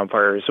the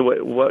vampires?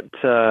 What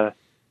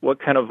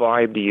kind of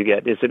vibe do you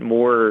get? Is it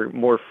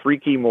more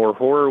freaky, more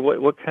horror?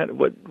 What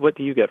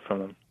do you get from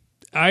them?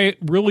 I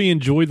really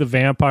enjoy the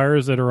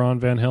vampires that are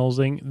on Van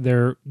Helsing.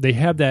 They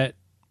have that,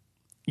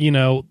 you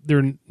know,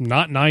 they're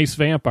not nice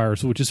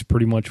vampires, which is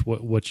pretty much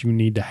what you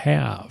need to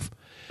have.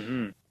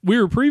 Mm-hmm. We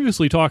were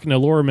previously talking to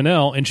Laura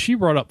Minnell, and she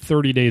brought up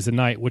 30 Days a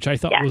Night, which I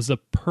thought was the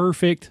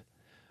perfect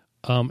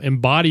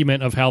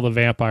embodiment of how the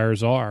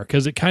vampires are,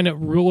 because it kind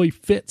of really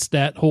fits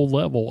that whole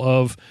level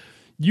of,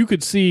 you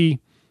could see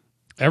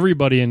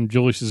everybody in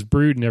Julius's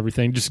brood and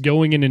everything just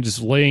going in and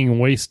just laying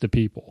waste to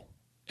people.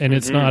 And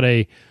it's not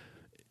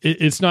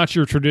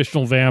your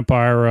traditional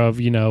vampire of,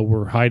 you know,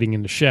 we're hiding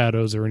in the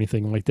shadows or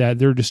anything like that.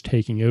 They're just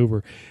taking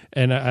over.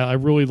 And I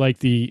really like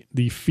the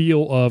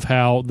feel of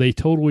how they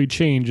totally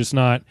change. It's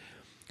not,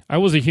 I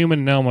was a human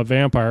and now I'm a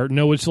vampire.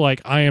 No, it's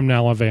like, I am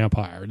now a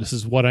vampire. This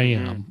is what I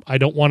am. Mm-hmm. I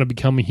don't want to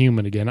become a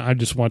human again. I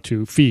just want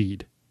to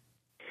feed.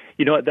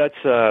 You know, that's,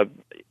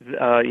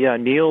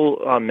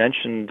 Neil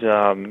mentioned,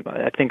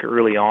 I think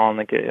early on,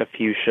 like a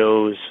few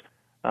shows,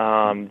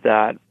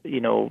 that, you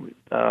know,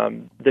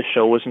 the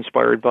show was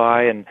inspired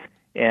by,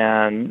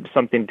 and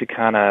something to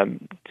kind of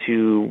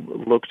to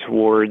look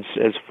towards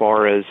as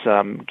far as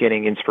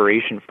getting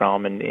inspiration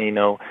from, and you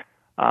know,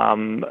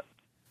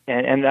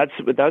 and that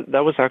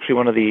was actually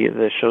one of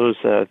the shows,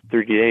 30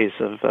 Days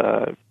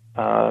of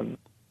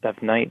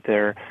Night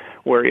there,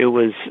 where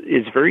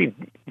it's very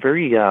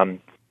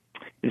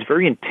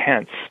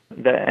intense,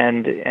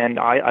 and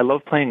I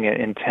love playing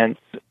intense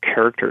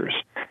characters.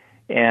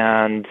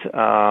 And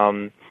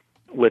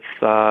with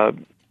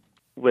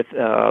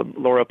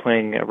Laura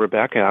playing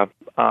Rebecca,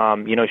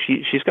 you know,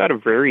 she's got a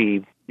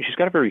very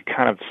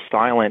kind of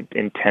silent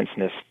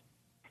intenseness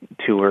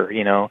to her.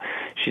 You know,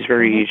 she's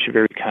very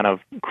kind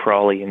of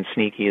crawly and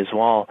sneaky as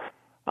well.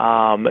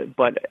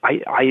 But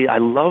I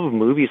love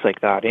movies like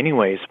that,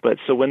 anyways. But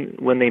so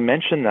when they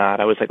mentioned that,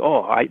 I was like,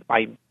 oh, I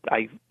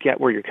get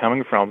where you're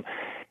coming from,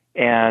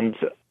 and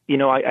you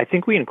know, I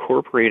think we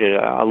incorporated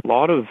a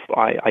lot of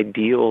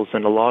ideals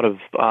and a lot of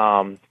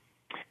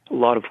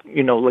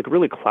you know, like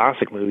really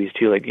classic movies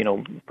too, like, you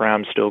know,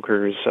 Bram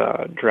Stoker's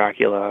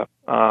Dracula,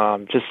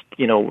 just,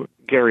 you know,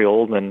 Gary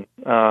Oldman,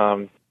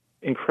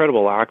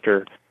 incredible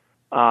actor,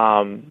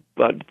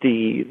 but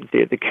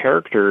the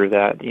character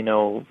that, you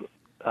know,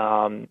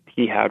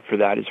 he had for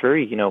that is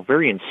very, you know,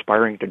 very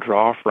inspiring to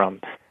draw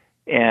from.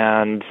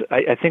 And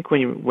I think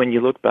when you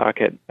look back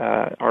at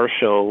our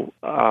show,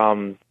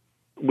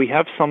 we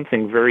have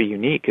something very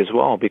unique as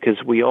well,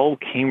 because we all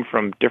came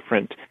from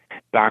different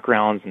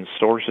backgrounds and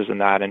sources in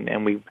that,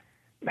 and we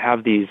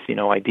have these, you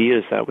know,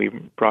 ideas that we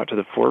brought to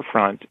the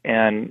forefront.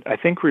 And I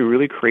think we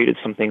really created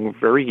something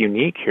very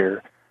unique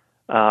here.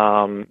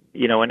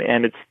 You know,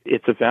 and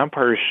it's a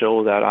vampire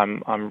show that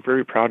I'm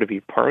very proud to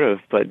be part of,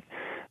 but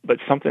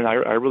something I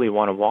really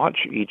want to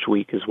watch each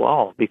week as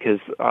well, because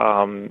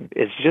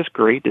it's just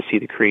great to see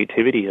the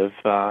creativity of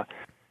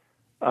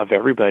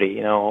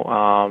everybody.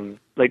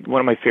 Like one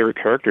of my favorite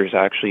characters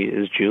actually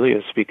is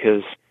Julius,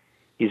 because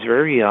he's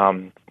very,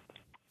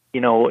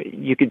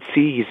 you could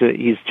see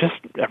he's just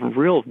a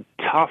real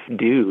tough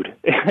dude.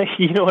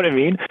 You know what I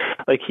mean?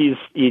 Like you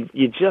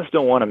just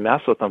don't want to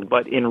mess with him.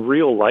 But in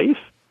real life,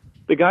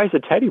 the guy's a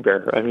teddy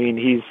bear. I mean,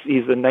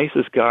 he's the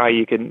nicest guy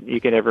you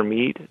can ever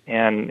meet,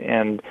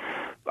 and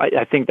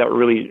I think that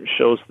really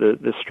shows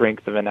the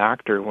strength of an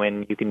actor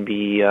when you can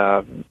be,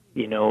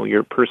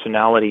 your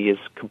personality is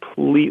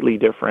completely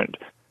different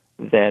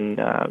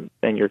than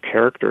your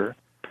character.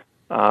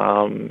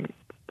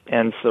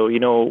 And so,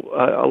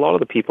 a lot of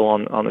the people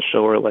on the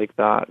show are like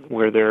that,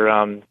 where they're,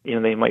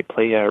 they might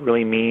play a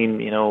really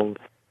mean,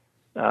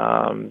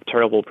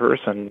 terrible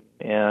person,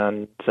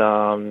 and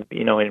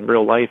in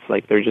real life,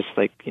 like they're just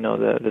like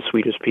the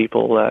sweetest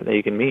people that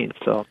you can meet.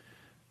 So.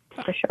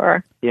 For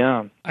sure.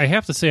 Yeah. I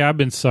have to say I've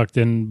been sucked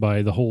in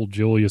by the whole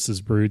Julius's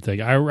Brood thing.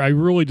 I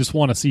really just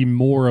want to see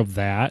more of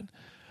that.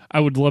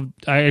 I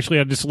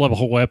just love a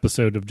whole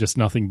episode of just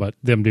nothing but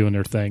them doing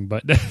their thing,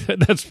 but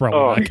that's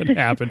probably not going to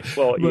happen.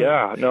 Well, but,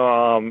 yeah,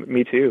 no,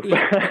 me too.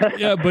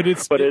 Yeah, but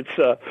it's I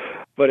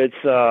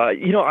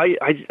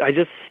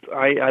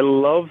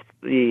love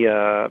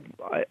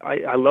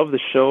I love the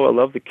show. I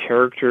love the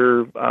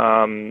character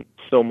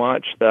so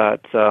much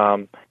that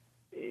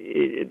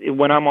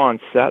when I'm on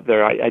set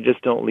there, I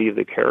just don't leave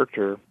the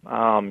character.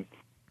 I'll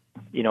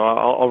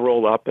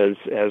roll up as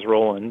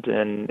Roland,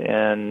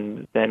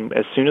 and then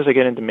as soon as I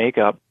get into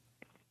makeup,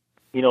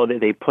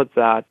 they put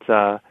that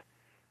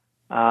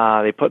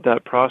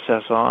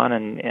process on,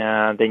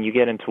 and then you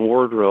get into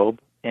wardrobe,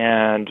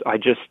 and I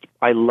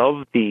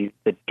love the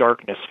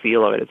darkness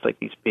feel of it. It's like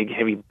these big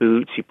heavy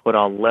boots, you put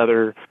on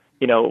leather.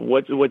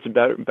 What's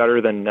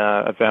better than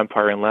a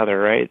vampire in leather,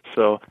 right?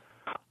 So,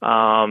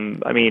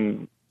 I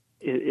mean,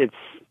 it's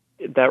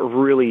that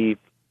really.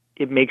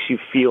 It makes you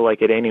feel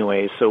like it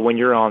anyway. So when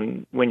you're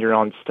on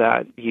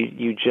set,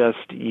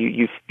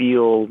 you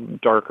feel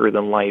darker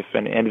than life,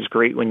 and it's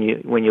great when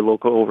you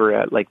look over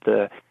at like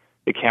the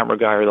camera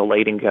guy or the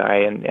lighting guy,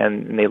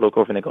 and they look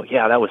over and they go,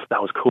 yeah, that was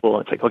cool.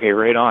 It's like, okay,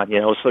 right on,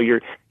 So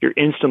you're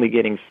instantly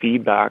getting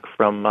feedback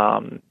from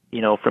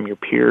from your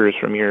peers,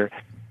 from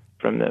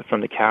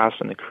the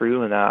cast and the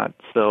crew and that.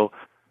 So.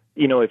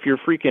 If you're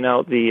freaking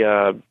out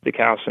the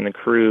cast and the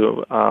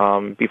crew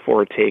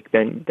before a take,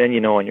 then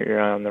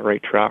you're on the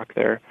right track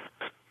there.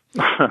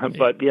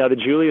 But yeah, the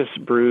Julius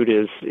Brood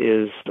is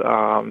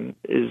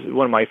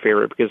one of my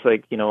favorite, because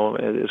as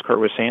Kurt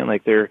was saying,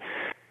 like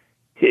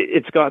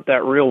it's got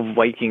that real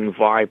Viking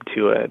vibe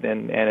to it,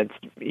 and it's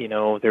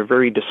they're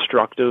very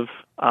destructive.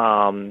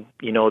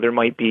 There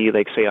might be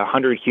like say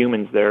 100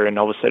 humans there, and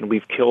all of a sudden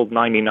we've killed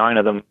 99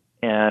 of them.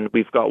 And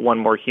we've got one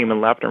more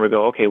human left, and we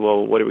go, okay,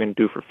 well, what are we going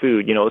to do for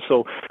food?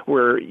 So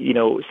we're,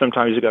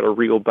 sometimes you got to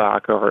reel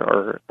back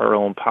our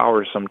own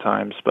power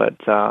sometimes, but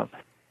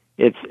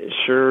it's a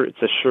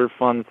sure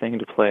fun thing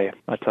to play,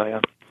 I tell you.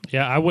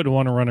 Yeah, I wouldn't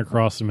want to run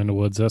across them in the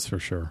woods, that's for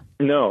sure.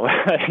 No,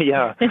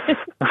 yeah.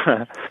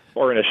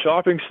 Or in a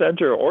shopping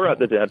center or at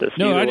the dentist.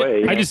 No, either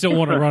way. I just don't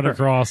want to run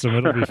across them.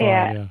 It'll be fine,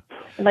 yeah.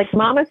 Like,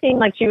 Mama seemed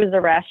like she was the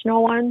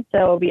rational one, so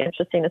it'll be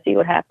interesting to see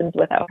what happens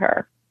without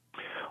her.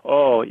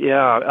 Oh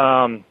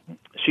yeah,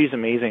 she's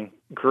amazing.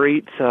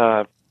 Great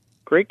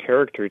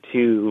character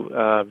too.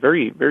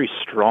 Very, very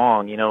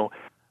strong.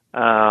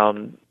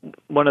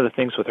 One of the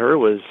things with her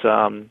was,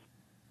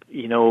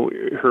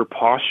 her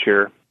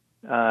posture.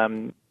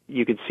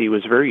 You could see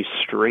was very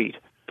straight.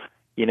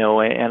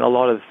 And a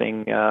lot of the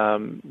thing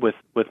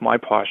with my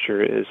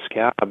posture is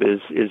Scab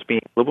is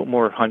being a little bit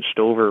more hunched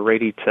over,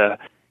 ready to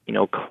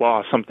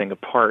claw something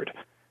apart.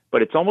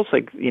 But it's almost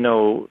like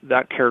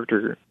that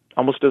character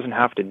almost doesn't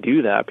have to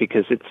do that,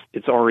 because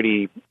it's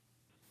already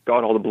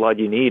got all the blood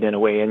you need in a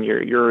way, and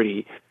you're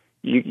already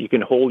you can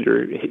hold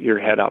your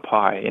head up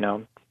high,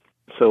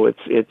 So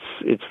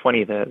it's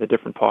funny the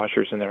different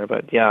postures in there,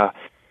 but yeah,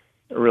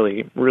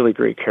 really really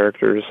great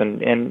characters,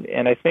 and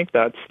I think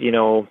that's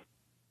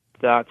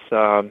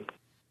a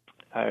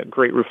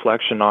great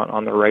reflection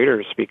on the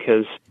writers,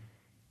 because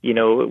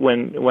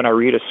when I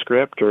read a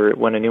script or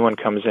when a new one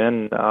comes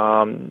in,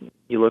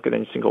 you look at it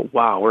and you go,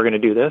 wow, we're going to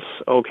do this?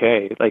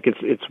 Okay. Like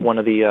it's one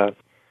of the,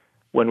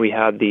 when we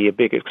had the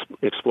big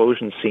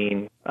explosion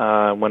scene,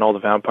 when all the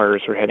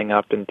vampires were heading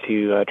up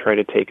into try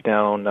to take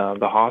down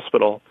the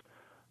hospital,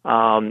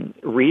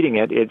 reading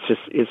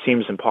it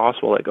seems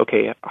impossible. Like,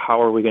 okay,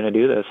 how are we going to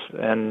do this?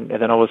 And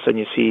then all of a sudden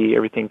you see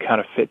everything kind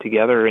of fit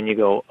together and you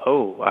go,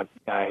 oh,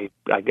 I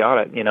got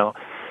it,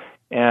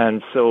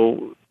 And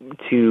so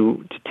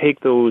to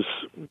take those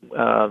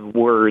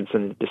words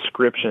and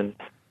description,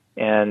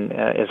 and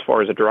as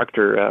far as a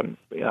director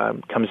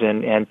comes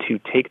in, and to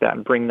take that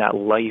and bring that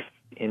life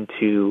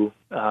into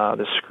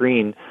the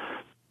screen,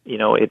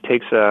 it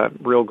takes a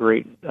real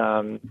great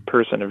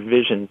person, a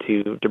vision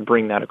to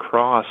bring that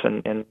across.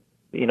 And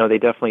they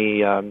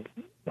definitely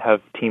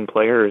have team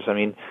players. I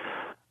mean,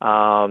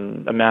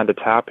 Amanda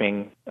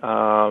Tapping,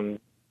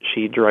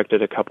 she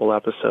directed a couple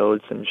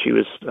episodes, and she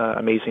was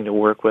amazing to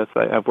work with.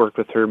 I've worked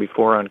with her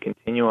before on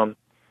Continuum,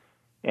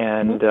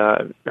 and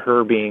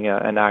her being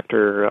an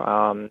actor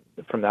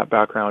from that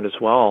background as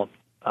well,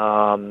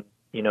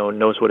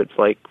 knows what it's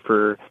like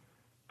for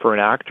an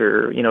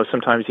actor.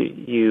 Sometimes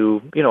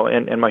you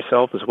and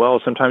myself as well,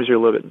 sometimes you're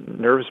a little bit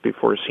nervous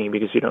before a scene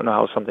because you don't know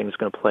how something's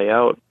going to play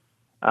out.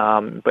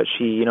 But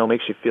she,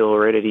 makes you feel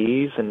right at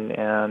ease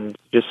and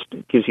just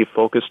gives you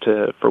focus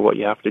for what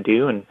you have to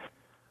do. And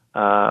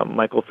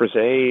Michael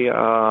Frazee,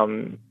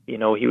 he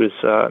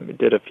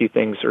did a few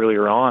things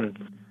earlier on,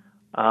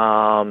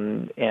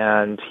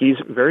 and he's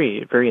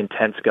very, very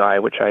intense guy,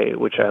 which I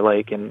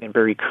like, and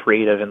very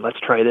creative. And let's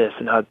try this,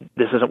 and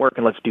this isn't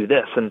working, let's do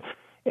this, and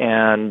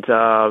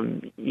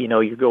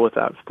you go with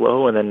that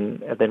flow.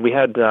 And then we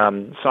had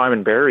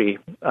Simon Barry,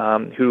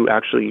 who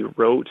actually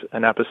wrote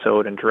an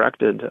episode and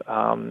directed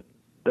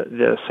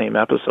the same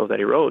episode that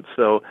he wrote.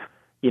 So,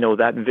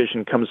 that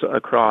vision comes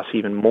across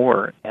even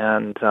more.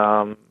 And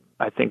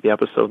I think the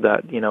episode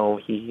that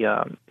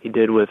he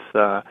did with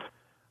the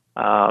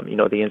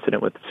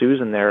incident with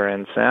Susan there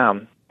and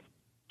Sam,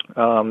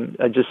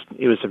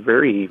 it was a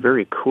very,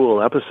 very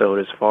cool episode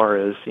as far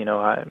as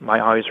my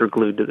eyes were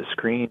glued to the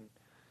screen.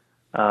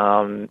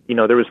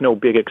 There was no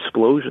big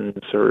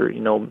explosions or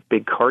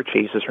big car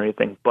chases or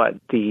anything, but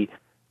the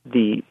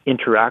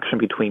interaction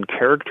between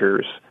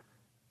characters,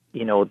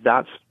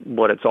 that's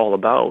what it's all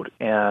about.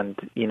 And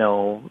he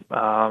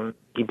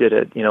did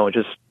it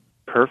just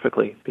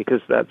perfectly,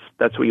 because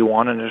that's what you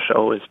want in a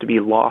show, is to be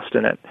lost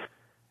in it.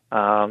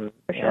 For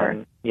sure.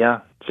 And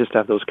just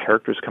have those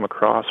characters come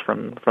across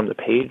from the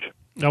page.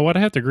 Now, what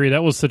I have to agree,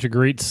 that was such a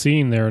great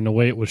scene there, and the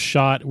way it was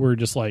shot, we're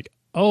just like,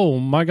 oh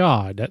my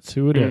God, that's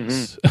who it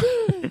is.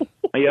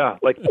 Yeah,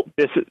 like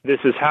this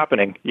is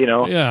happening, Yeah.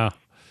 Yeah.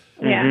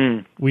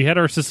 Mm-hmm. We had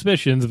our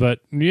suspicions, but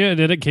then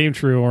it came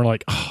true, and we're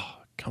like, oh,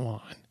 come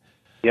on.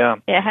 Yeah.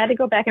 Yeah, I had to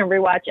go back and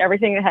rewatch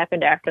everything that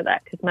happened after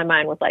that, because my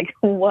mind was like,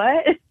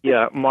 what?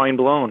 Yeah, mind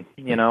blown,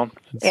 Yeah.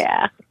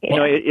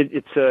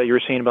 It's you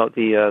were saying about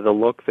the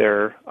look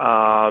there.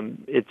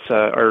 It's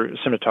our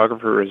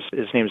cinematographer,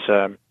 his name's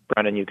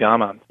Brandon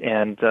Ugama,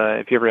 and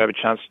if you ever have a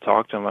chance to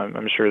talk to him,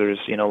 I'm sure there's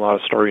a lot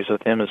of stories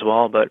with him as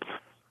well. But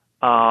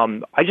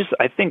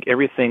I think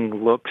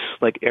everything looks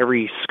like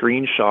every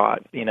screenshot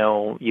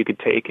you could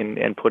take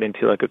and put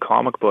into like a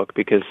comic book,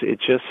 because it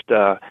just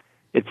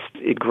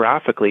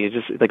graphically it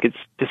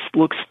just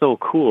looks so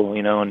cool,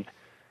 and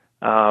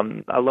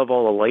I love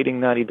all the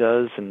lighting that he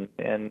does, and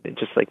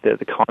just like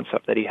the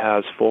concept that he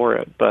has for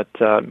it. But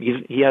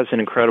he has an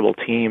incredible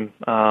team.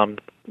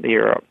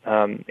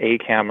 A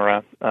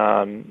camera.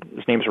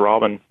 His name's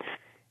Robin,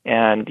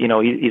 and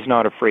he's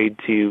not afraid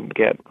to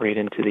get right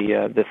into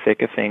the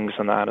thick of things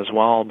on that as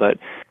well. But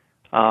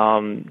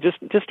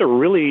just a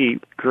really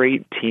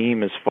great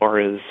team as far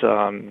as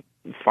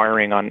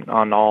firing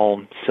on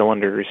all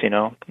cylinders.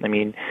 I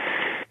mean,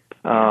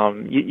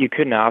 you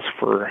couldn't ask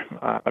for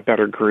a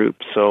better group.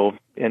 So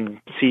in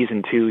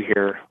season 2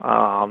 here,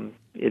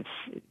 it's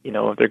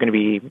they're going to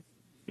be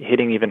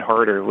hitting even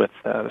harder with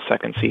the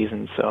second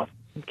season. So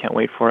can't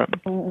wait for it.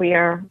 We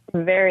are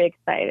very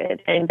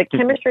excited, and the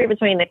chemistry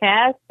between the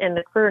cast and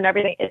the crew and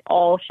everything, it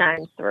all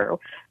shines through.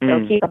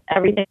 So keep up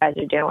everything you guys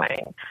are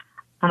doing.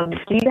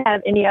 Do you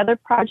have any other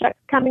projects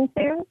coming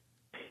soon?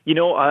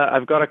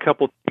 I've got a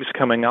couple things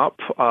coming up.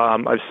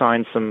 I've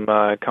signed some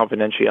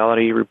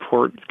confidentiality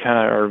report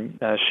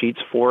sheets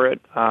for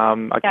it.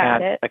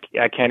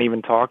 I can't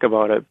even talk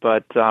about it,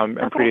 but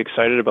I'm pretty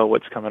excited about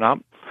what's coming up.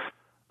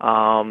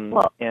 And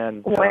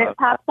when it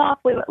pops off,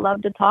 we would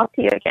love to talk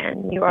to you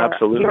again. You are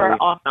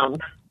awesome.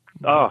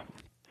 Oh,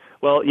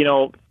 well,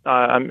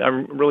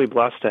 I'm really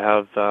blessed to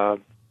have to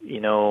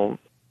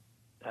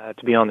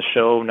be on the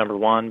show, number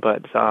one,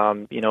 but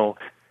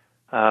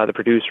the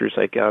producers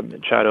like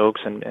Chad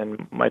Oakes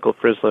and Michael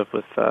Frisliff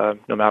with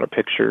Nomada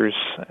Pictures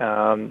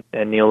and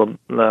Neil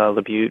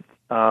LaBute.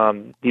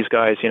 These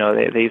guys,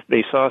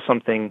 they saw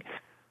something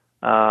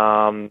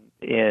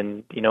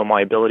in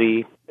my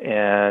ability,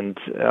 and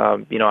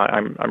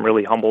I'm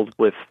really humbled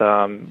with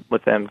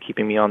them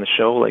keeping me on the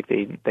show like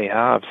they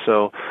have.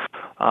 So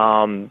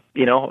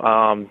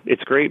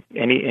it's great.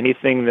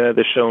 Anything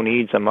the show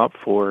needs, I'm up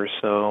for.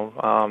 So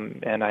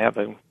and I have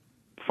a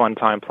fun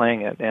time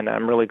playing it, and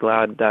I'm really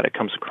glad that it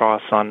comes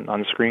across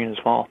on screen as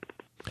well.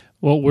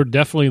 Well, we're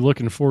definitely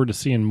looking forward to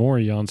seeing more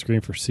of you on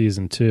screen for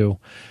season 2.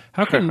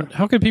 How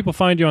can people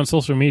find you on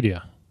social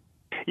media?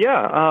 Yeah,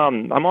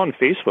 I'm on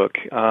Facebook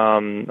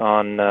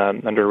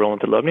under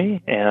Roland to Love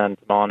Me, and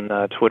on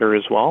Twitter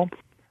as well.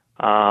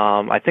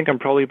 I think I'm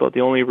probably about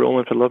the only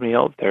Roland to Love Me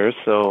out there.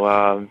 So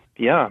I'm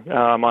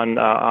on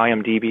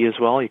IMDb as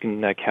well. You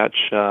can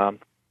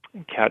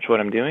catch what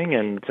I'm doing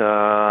and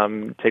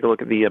take a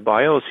look at the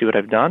bio, see what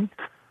I've done.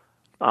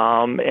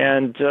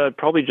 And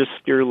probably just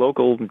your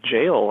local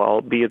jail.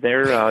 I'll be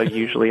there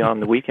usually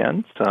on the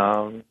weekends.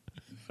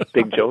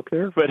 Big joke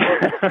there, but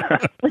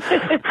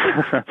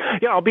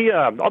yeah, I'll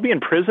be in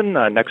prison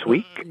next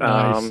week.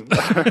 Nice.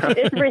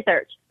 It's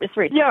research.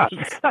 Yeah,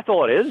 that's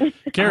all it is.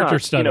 Character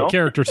study.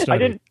 Character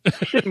study. I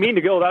didn't mean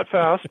to go that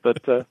fast,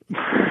 but.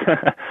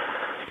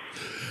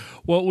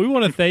 Well, we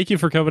want to thank you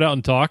for coming out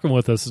and talking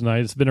with us tonight.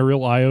 It's been a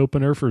real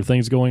eye-opener for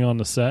things going on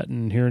the set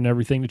and hearing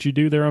everything that you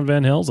do there on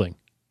Van Helsing.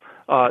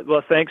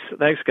 Well, thanks,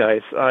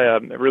 guys. I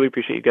really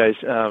appreciate you guys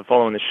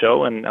following the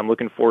show, and I'm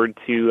looking forward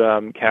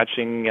to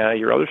catching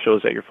your other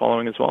shows that you're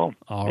following as well.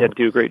 You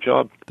do a great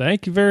job.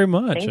 Thank you very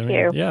much. Thank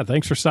you. Yeah,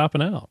 thanks for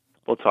stopping out.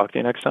 We'll talk to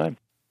you next time.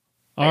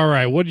 All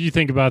right, what did you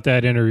think about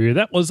that interview?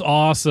 That was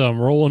awesome.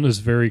 Roland is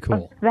very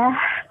cool.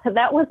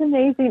 That was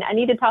amazing. I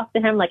need to talk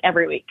to him like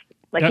every week.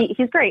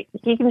 He's great.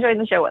 He can join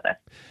the show with us.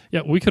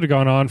 Yeah, we could have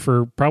gone on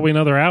for probably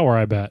another hour,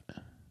 I bet.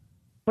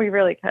 We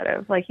really could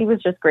have. He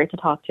was just great to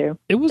talk to.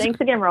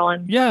 Thanks again,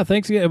 Roland. Yeah,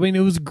 thanks again. I mean,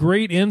 it was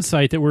great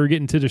insight that we were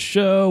getting to the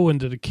show and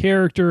to the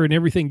character and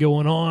everything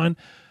going on.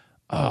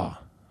 Oh,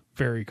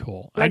 very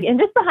cool. And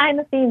just behind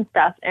the scenes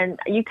stuff. And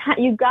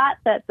you got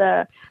that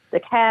the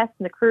cast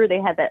and the crew, they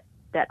had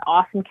that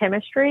awesome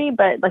chemistry,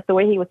 but the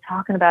way he was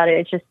talking about it,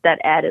 it's just that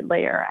added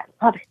layer.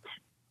 I love it.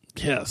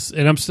 Yes,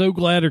 and I'm so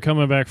glad they're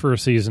coming back for a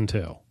season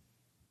 2.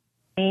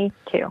 Me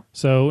too.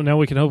 So now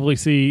we can hopefully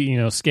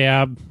see,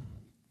 Scab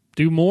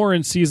do more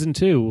in season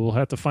 2. We'll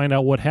have to find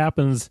out what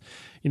happens.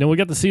 We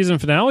got the season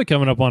finale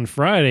coming up on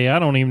Friday. I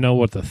don't even know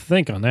what to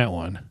think on that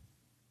one.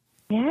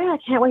 Yeah, I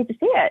can't wait to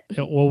see it.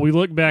 Well, we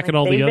look back at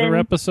all the other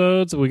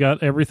episodes. We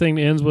got everything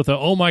that ends with a,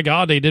 oh my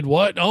God, they did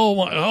what?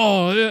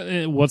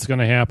 What's going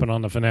to happen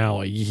on the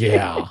finale?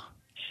 Yeah.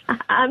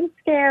 I'm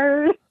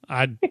scared.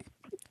 I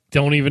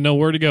don't even know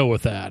where to go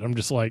with that. I'm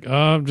just like,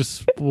 we'll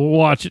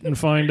watch it and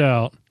find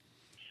out.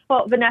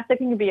 Well, Vanessa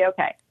can be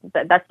okay.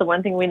 That's the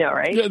one thing we know,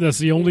 right? Yeah, that's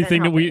the only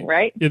thing that we,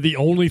 right? Yeah, the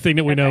only thing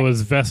that we know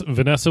is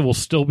Vanessa will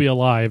still be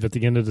alive at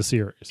the end of the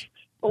series.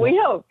 We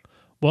hope.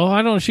 Well,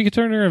 I don't know. She could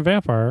turn her into a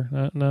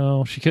vampire.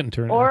 No, she couldn't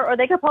turn her. Or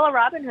they could pull a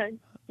Robin Hood.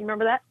 You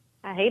remember that?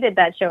 I hated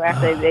that show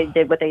after they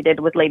did what they did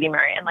with Lady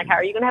Marian. How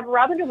are you going to have a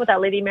Robin Hood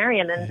without Lady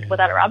Marian and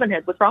without a Robin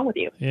Hood? What's wrong with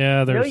you?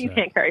 Yeah, you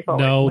can't carry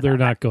forward. No, they're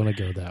not going to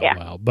go that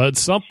well. But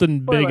something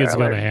big is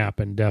going to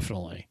happen,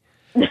 definitely.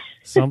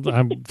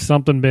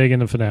 Something big in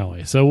the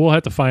finale. So we'll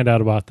have to find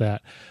out about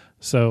that.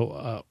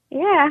 So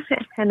yeah,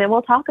 and then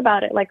we'll talk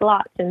about it like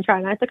lots and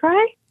try not to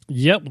cry.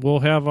 Yep, we'll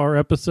have our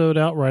episode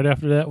out right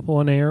after that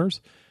one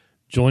airs.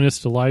 Join us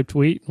to live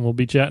tweet, and we'll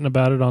be chatting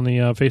about it on the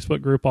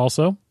Facebook group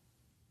also.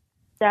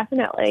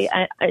 Definitely.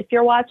 If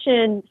you're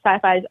watching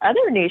Sci-Fi's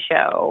other new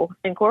show,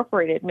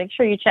 Incorporated, make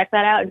sure you check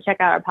that out and check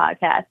out our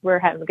podcast. We're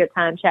having a good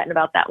time chatting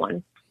about that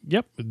one.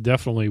 Yep,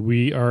 definitely.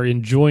 We are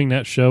enjoying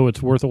that show.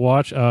 It's worth a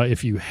watch.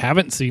 If you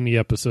haven't seen the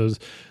episodes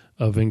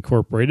of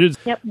Incorporated.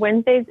 Yep,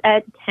 Wednesdays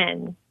at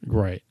 10.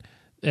 Right.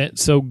 And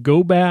so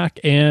go back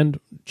and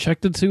check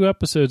the 2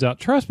 episodes out.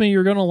 Trust me,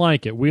 you're going to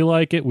like it. We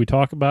like it. We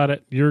talk about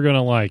it. You're going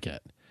to like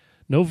it.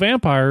 No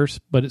vampires,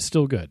 but it's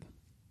still good.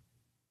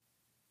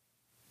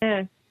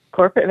 Yeah,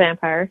 corporate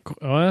vampires.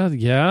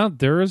 Yeah,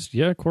 there is.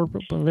 Yeah,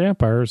 corporate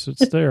vampires.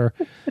 It's there.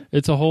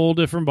 It's a whole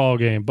different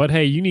ballgame. But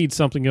hey, you need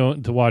something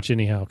to watch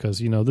anyhow because,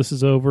 this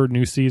is over.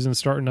 New season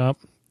starting up.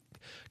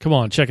 Come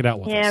on, check it out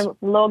with us. Yeah,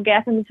 a little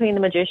gap in between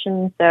the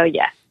magicians. So,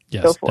 yes,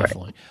 go for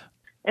definitely. it.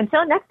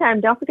 Until next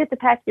time, don't forget to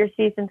pack your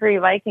Season 3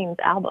 Vikings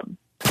album.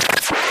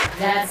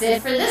 That's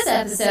it for this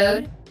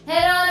episode.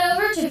 Head on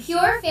over to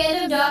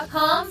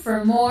purefandom.com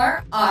for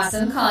more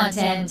awesome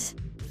content.